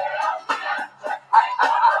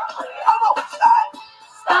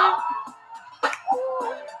 Stop.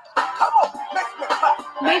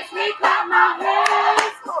 Makes me clap my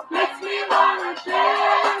hands. Makes me wanna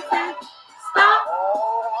dance. And stop.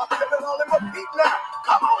 Oh, I feel it all in my feet now.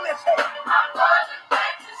 Come on, let's say.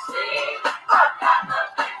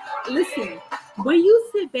 Listen, when you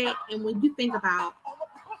sit back and when you think about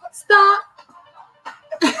stop,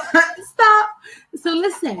 stop. So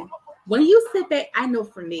listen, when you sit back, I know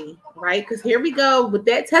for me, right? Because here we go with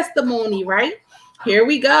that testimony, right? Here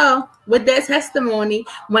we go with that testimony.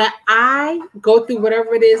 When I go through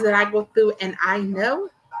whatever it is that I go through, and I know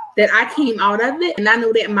that I came out of it, and I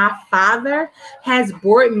know that my Father has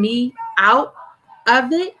brought me out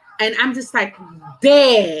of it, and I'm just like,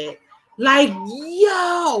 Dad, like,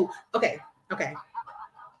 yo. Okay.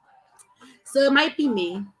 So it might be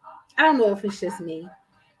me. I don't know if it's just me.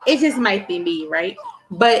 It just might be me, right?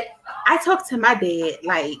 But I talk to my dad,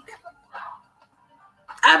 like,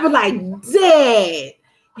 I was like, Dad,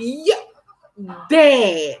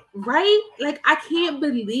 Dad, right? Like, I can't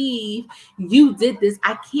believe you did this.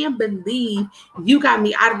 I can't believe you got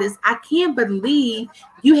me out of this. I can't believe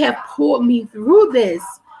you have pulled me through this,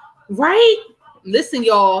 right? Listen,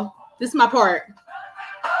 y'all, this is my part.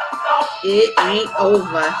 It ain't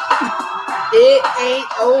over. It ain't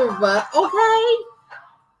over, okay?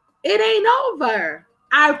 It ain't over.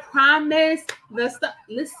 I promise the stuff.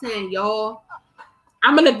 Listen, y'all.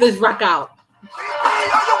 I'm gonna let this rock out. We got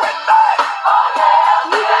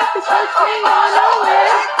the church, we ain't going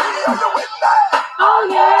nowhere. Oh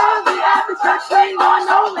yeah, we got the church, we ain't going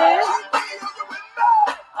nowhere.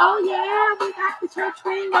 Oh yeah, we got the church,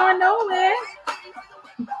 we ain't going nowhere.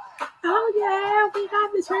 Oh yeah, we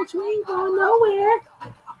got the church, we ain't going nowhere.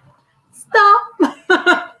 Stop.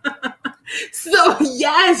 So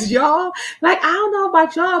yes, y'all. Like, I don't know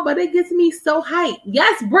about y'all, but it gets me so hyped.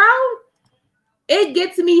 Yes, bro. It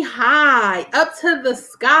gets me high up to the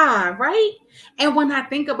sky, right? And when I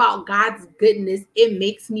think about God's goodness, it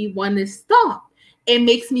makes me want to stomp. It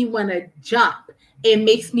makes me want to jump. It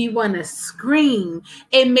makes me want to scream.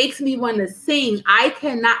 It makes me want to sing. I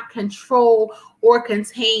cannot control or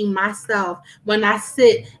contain myself when I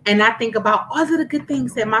sit and I think about all of the good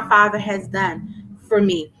things that my Father has done for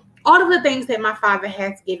me. All of the things that my Father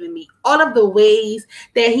has given me. All of the ways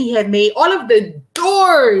that He had made. All of the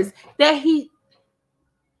doors that He...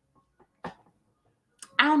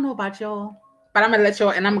 I don't know about y'all, but I'm going to let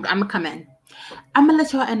y'all, and I'm going to come in. I'm going to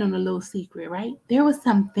let y'all in on a little secret, right? There was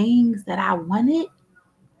some things that I wanted,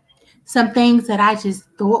 some things that I just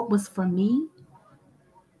thought was for me.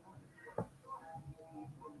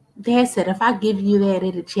 Dad said, if I give you that,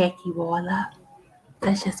 it'll jack you all up.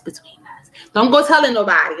 That's just between us. Don't go telling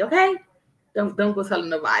nobody, okay? Don't go telling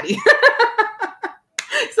nobody.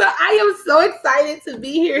 So I I am so excited to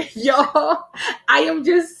be here, y'all. I am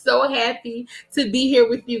just so happy to be here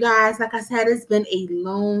with you guys. Like I said, it's been a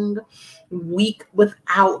long week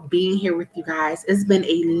without being here with you guys. It's been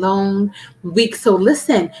a long week. So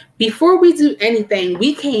listen, before we do anything,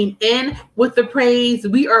 we came in with the praise.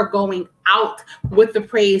 We are going out with the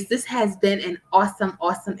praise. This has been an awesome,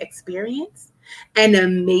 awesome experience. An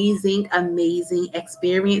amazing, amazing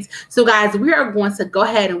experience. So guys, we are going to go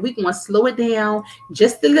ahead and we're going to slow it down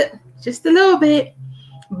just a little bit,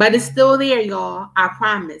 but it's still there, y'all. I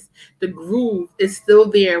promise. The groove is still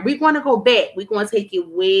there. We're going to go back. We're going to take it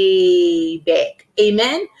way back.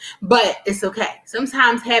 Amen. But it's okay.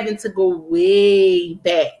 Sometimes having to go way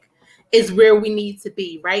back is where we need to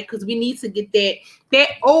be, right? Because we need to get that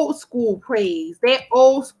old school praise, that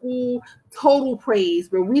old school total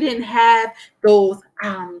praise where we didn't have those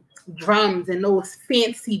drums and those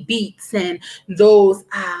fancy beats and those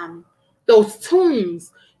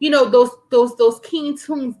tunes, you know, those king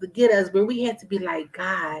tunes to get us, where we had to be like,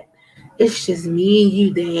 God, it's just me and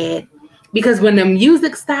you, Dad. Because when the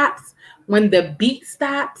music stops, when the beat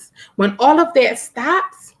stops, when all of that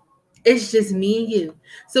stops, it's just me and you.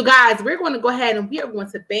 So guys, we're going to go ahead and we are going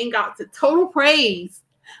to bang out to Total Praise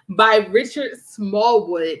by Richard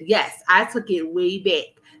Smallwood. Yes, I took it way back.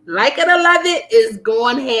 Like it or love it is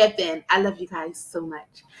going to happen. I love you guys so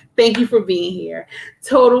much. Thank you for being here.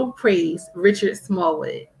 Total Praise, Richard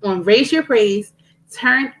Smallwood. On Raise Your Praise,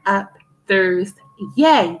 Turn Up Thursday.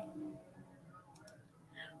 Yay.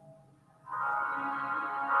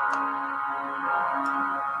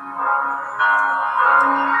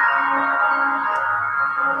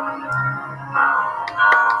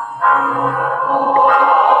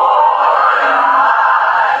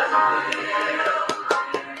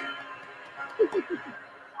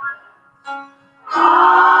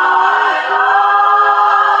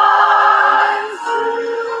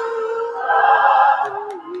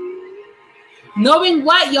 Knowing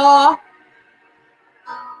what, y'all?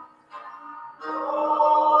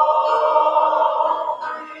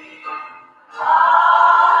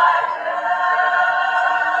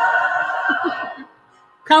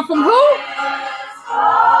 Come from who?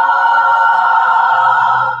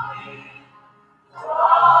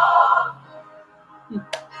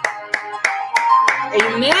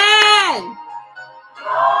 Amen.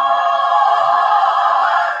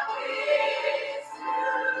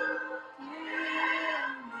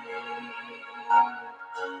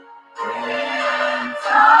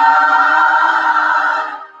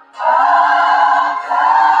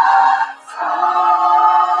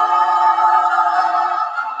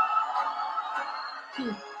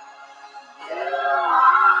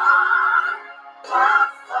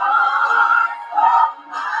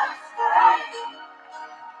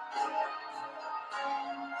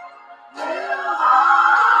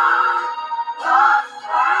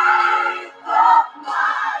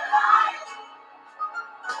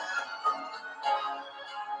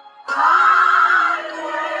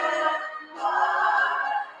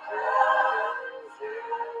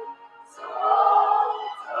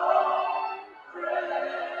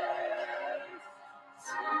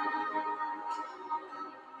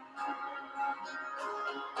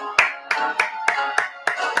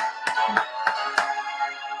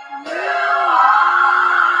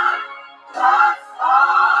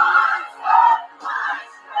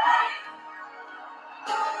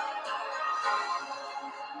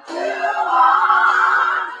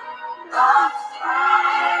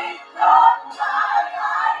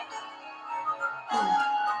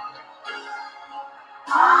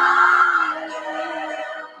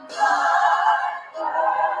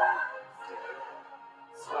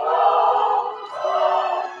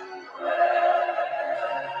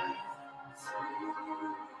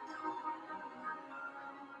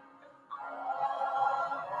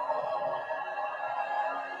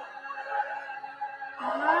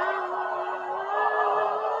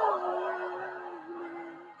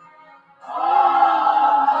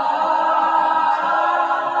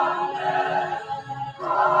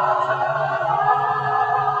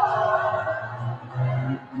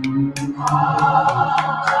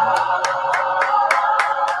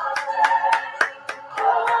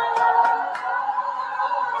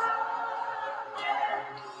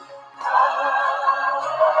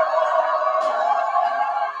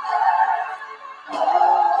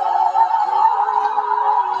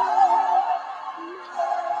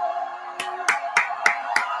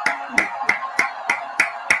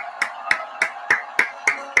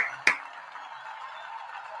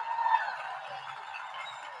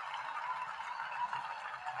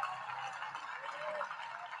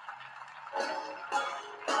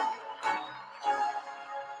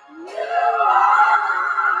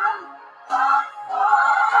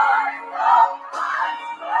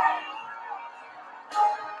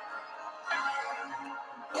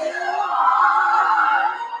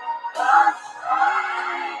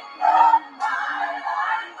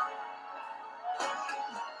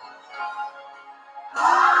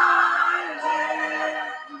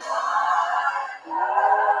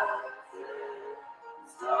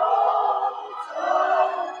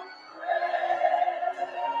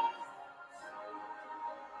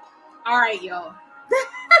 right, y'all.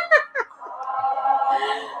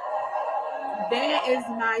 That is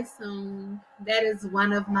my song. That is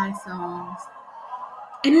one of my songs.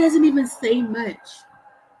 And it doesn't even say much,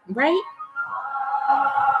 right?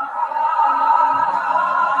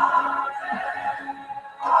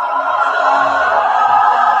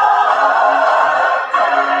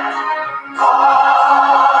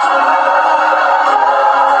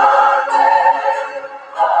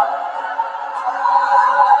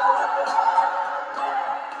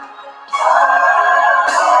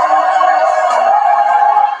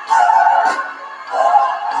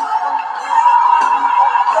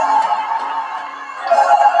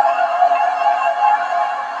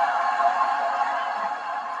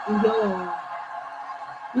 Y'all,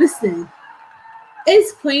 listen,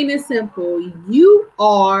 it's plain and simple. You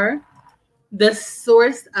are the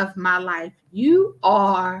source of my life. You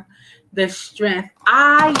are the strength.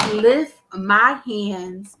 I lift my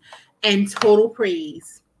hands in total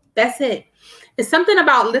praise. That's it. It's something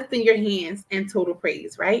about lifting your hands in total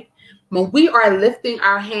praise, right? When we are lifting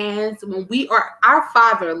our hands, our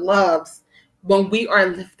Father loves when we are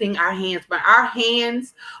lifting our hands. When our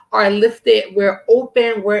hands are lifted, we're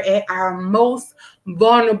open, we're at our most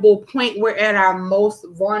vulnerable point, we're at our most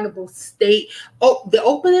vulnerable state. Oh, the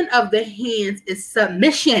opening of the hands is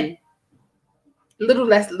submission. Little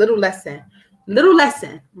lesson,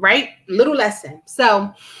 right? Little lesson.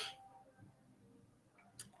 So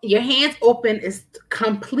your hands open is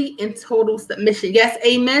complete and total submission. Yes,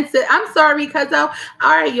 amen. I'm sorry, cuz all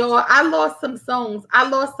right, y'all. I lost some songs. I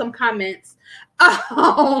lost some comments.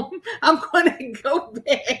 I'm gonna go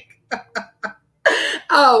back.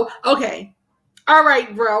 Oh, okay. All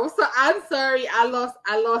right, bro. So I'm sorry. I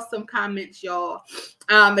lost some comments, y'all.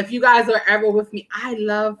 If you guys are ever with me, I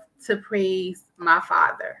love to praise my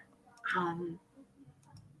Father.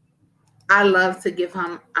 I love to give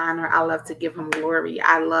him honor. I love to give him glory.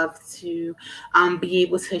 I love to be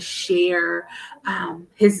able to share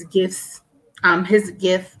his gifts. His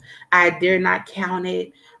gift, I dare not count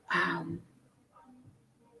it.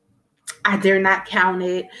 I dare not count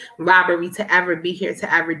it robbery to ever be here,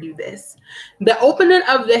 to ever do this. The opening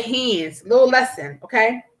of the hands, little lesson,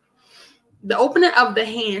 okay? The opening of the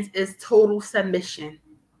hands is total submission,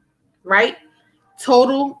 right?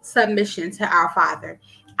 Total submission to our Father.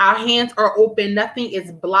 Our hands are open. Nothing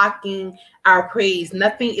is blocking our praise.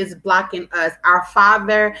 Nothing is blocking us. Our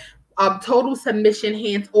Father, total submission,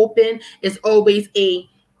 hands open, is always a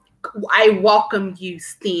I welcome you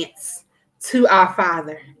stance to our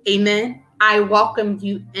Father. Amen. I welcome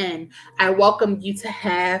you in. I welcome you to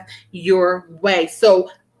have your way. So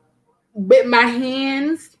with my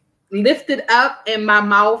hands lifted up and my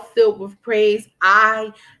mouth filled with praise,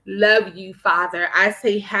 I love you, Father. I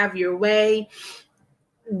say, have your way.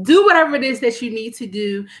 Do whatever it is that you need to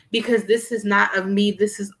do, because this is not of me.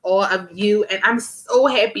 This is all of you. And I'm so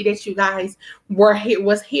happy that you guys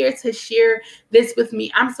was here to share this with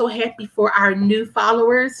me. I'm so happy for our new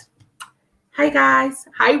followers. Hi guys.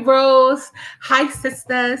 Hi Rose. Hi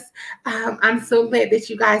sisters. I'm so glad that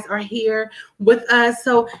you guys are here with us.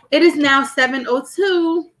 So it is now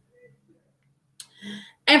 7:02.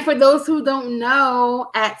 And for those who don't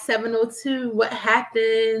know, at 7:02, what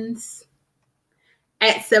happens?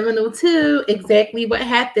 At 7:02, exactly what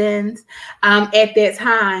happens at that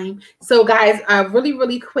time. So guys, really,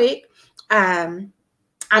 really quick. I'm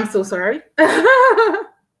so sorry.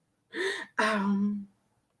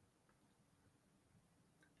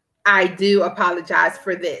 I do apologize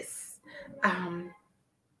for this. All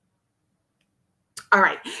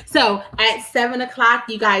right. So at 7:00,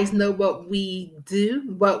 you guys know what we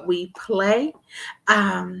do, what we play.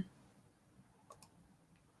 So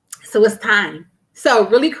it's time. So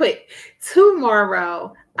really quick,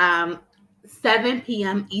 tomorrow, 7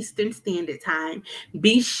 p.m. Eastern Standard Time,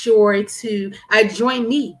 be sure to join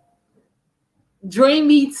me. Join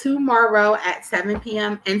me tomorrow at 7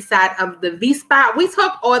 p.m. inside of the V-Spot. We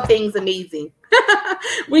talk all things amazing.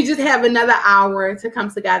 We just have another hour to come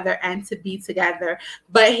together and to be together.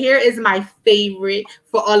 But here is my favorite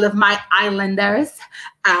for all of my islanders.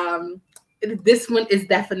 This one is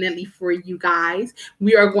definitely for you guys.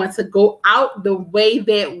 We are going to go out the way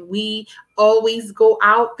that we always go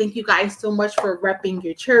out. Thank you guys so much for repping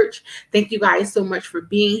your church. Thank you guys so much for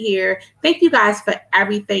being here. Thank you guys for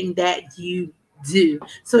everything that you do.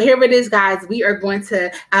 So here it is, guys. We are going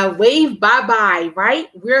to wave bye-bye, right?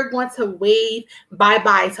 We're going to wave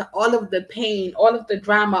bye-bye to all of the pain, all of the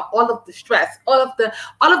drama, all of the stress, all of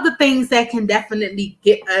the things that can definitely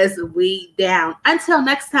get us weighed down. Until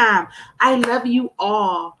next time, I love you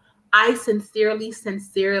all. I sincerely,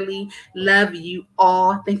 sincerely love you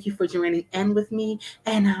all. Thank you for joining in with me.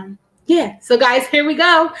 And Yeah, so guys, here we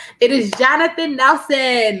go. It is Jonathan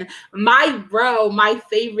Nelson, my bro, my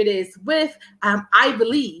favorite is with I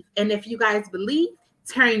Believe. And if you guys believe,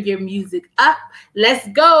 turn your music up. Let's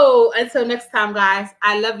go. Until next time, guys,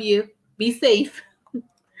 I love you. Be safe.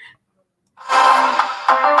 Come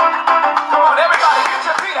on, everybody, get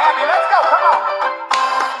your feet happy. Let's go. Come on.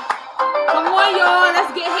 Come on, y'all.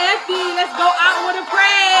 Let's get happy. Let's go out with a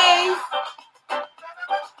praise.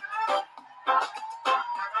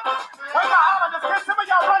 Where my islanders? Can some of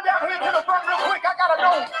y'all run down here to the front real quick? I gotta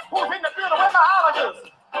know who's in the building. Where my islanders?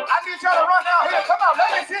 I need y'all to run down here. Come on,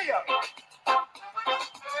 let me see you.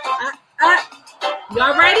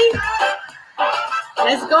 Y'all ready?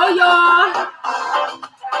 Let's go, y'all.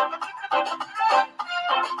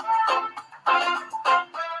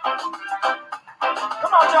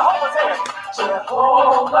 Come on, Jehovah, say it.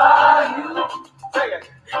 Jehovah, you Say it.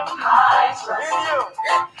 I trust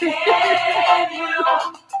In you. in you.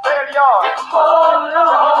 There you are. Oh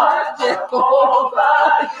Lord,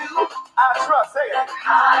 Jehovah, you I trust. Say it. I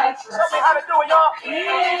Show trust me how to do it, y'all.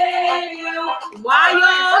 in you. Why,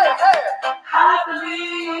 y'all? Say it. I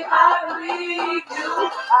believe you.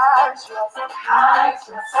 I trust. I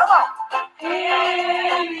trust Come on.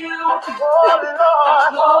 in you. Oh,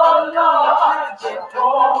 Lord. Oh Lord,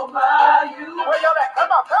 Jehovah, you Where y'all at?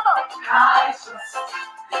 Come on, come on. I trust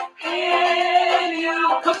in you.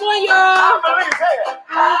 Come on, I y'all. believe. Say it.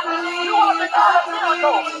 I believe you are the God of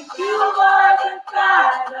miracles. You are the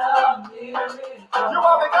God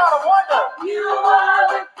of wonder. You are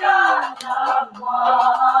the God of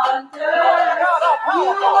wonders. God of You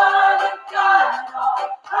power. are the God of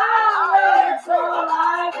power. So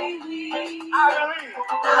I believe. I believe.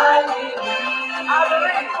 I believe. I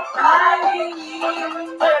believe. I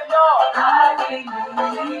believe. Say it, y'all. I believe. I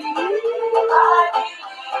believe.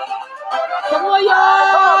 Come on, Come on,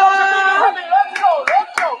 y'all. let's go.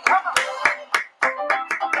 Let's go. Come on.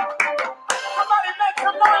 Somebody make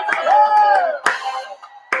some noise in here.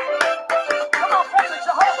 Come on, praise it,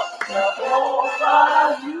 Jehovah.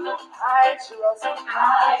 Jehovah, you I trust I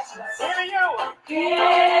trust in you.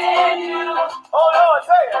 in you. Oh, Lord,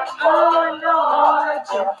 say it. Oh Lord,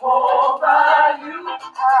 Jehovah, you I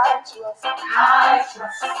trust. I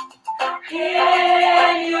trust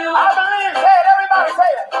in you. I believe. Say it. Everybody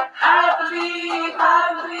say it. I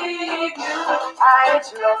believe you. I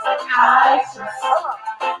trust. I trust Come on.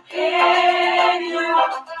 in you.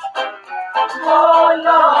 Oh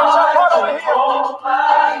Lord,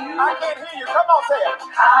 Jehovah, you I can't hear you. Come on, say it.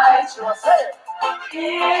 I trust Say it.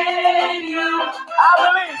 in you. I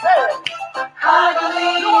believe. Say it. I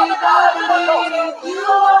believe you are the God of miracles. You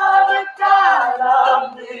are the God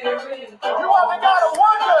of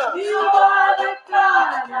wonder. You are the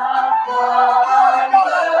God of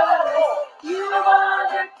wonders. You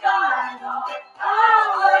are the God of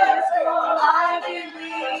power. So I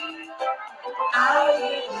believe. I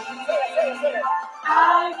believe. I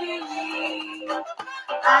believe.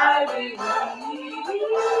 I believe.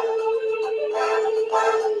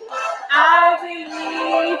 I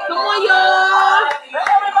believe. Come on, y'all.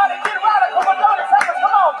 Now everybody get radical for 30 seconds.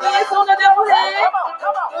 Come on. Dance on the double head. Come on.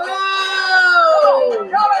 Come on. Oh.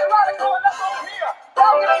 Y'all ain't radical enough over here.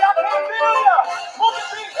 Balcony, I can't feel ya. Move your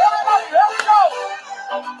feet. Everybody, let's go.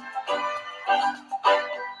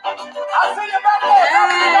 I see you back there.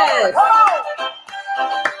 Yes. Come on.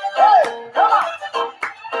 Hey, come on.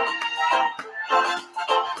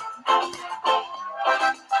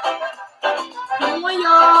 Come on,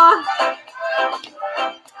 y'all.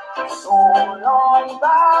 So long,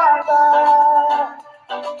 bye-bye.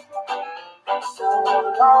 So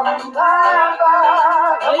long,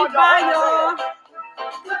 bye-bye. Say bye, y'all.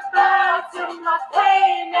 Goodbye to my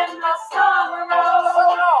pain and my sorrow. So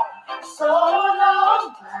long. So long,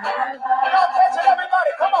 Y'all bye-bye. catch it,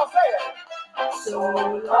 everybody. Come on, say it. So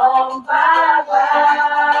long,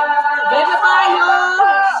 bye-bye. Baby, bye,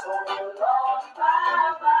 y'all. So long,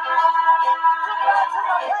 bye-bye. Goodbye to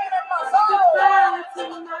my pain and my sorrow. Goodbye to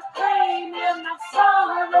my pain and my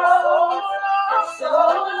sorrow. So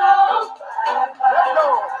long, Let's bye-bye. go.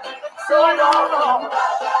 So long,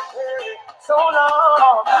 So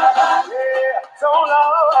long. Yeah. So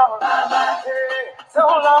long. Yeah. So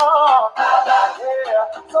long. Yeah.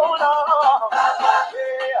 So long.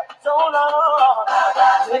 Yeah. So long.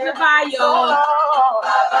 Say goodbye, So y'all. long.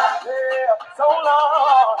 Yeah. So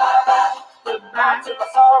long. Goodbye to my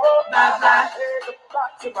sorrow. Bye-bye. Hey,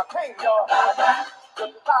 goodbye to my pain, y'all.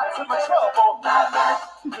 Goodbye to my trouble.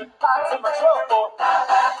 Goodbye to my trouble.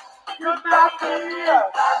 Goodbye, fear.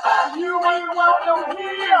 You ain't welcome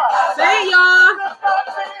here. Say it, y'all. Goodbye,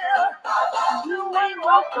 fear. You ain't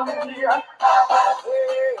welcome here.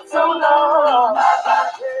 Hey, so long.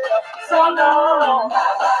 Yeah, long,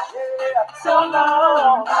 so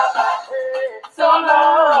long, so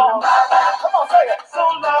long. Come on, say it. So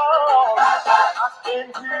long, I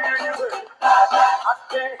can't hear you say. I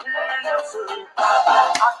can't hear you say. I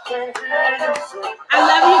can't hear you say. I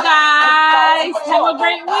love you guys. Have a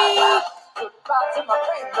great week. Goodbye to my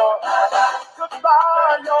pain, Lord.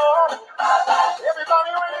 Goodbye, Lord.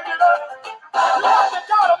 Everybody raise it up. You are the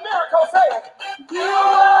God of miracles, say it. You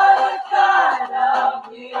are the God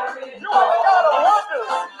of miracles. You are the God of wonders.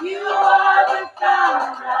 You are the God of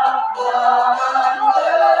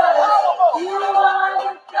wonders. You are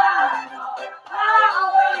the God of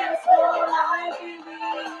power and soul. I believe.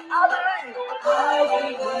 I believe. I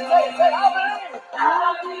believe. Say, I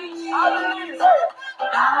believe. I believe. I believe. Say it.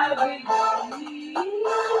 I believe.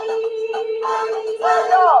 Say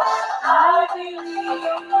it, y'all. I believe.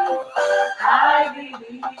 I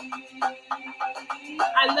believe.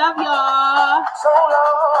 I love y'all. So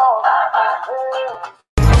long.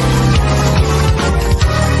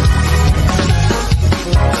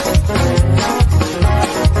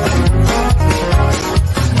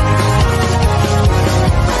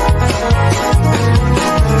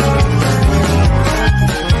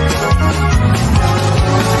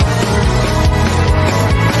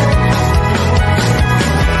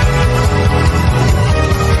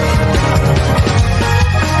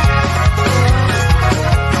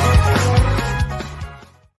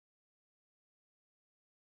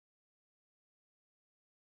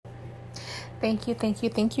 Thank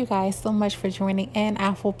you guys so much for joining in.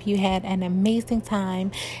 I hope you had an amazing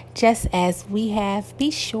time just as we have.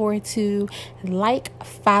 Be sure to like,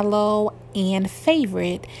 follow, and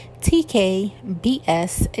favorite TKBSDS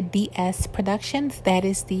Productions. That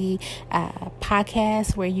is the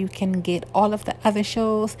podcast where you can get all of the other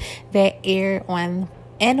shows that air on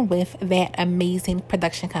and with that amazing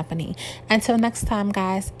production company. Until next time,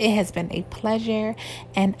 guys, it has been a pleasure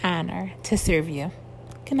and honor to serve you.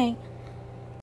 Good night.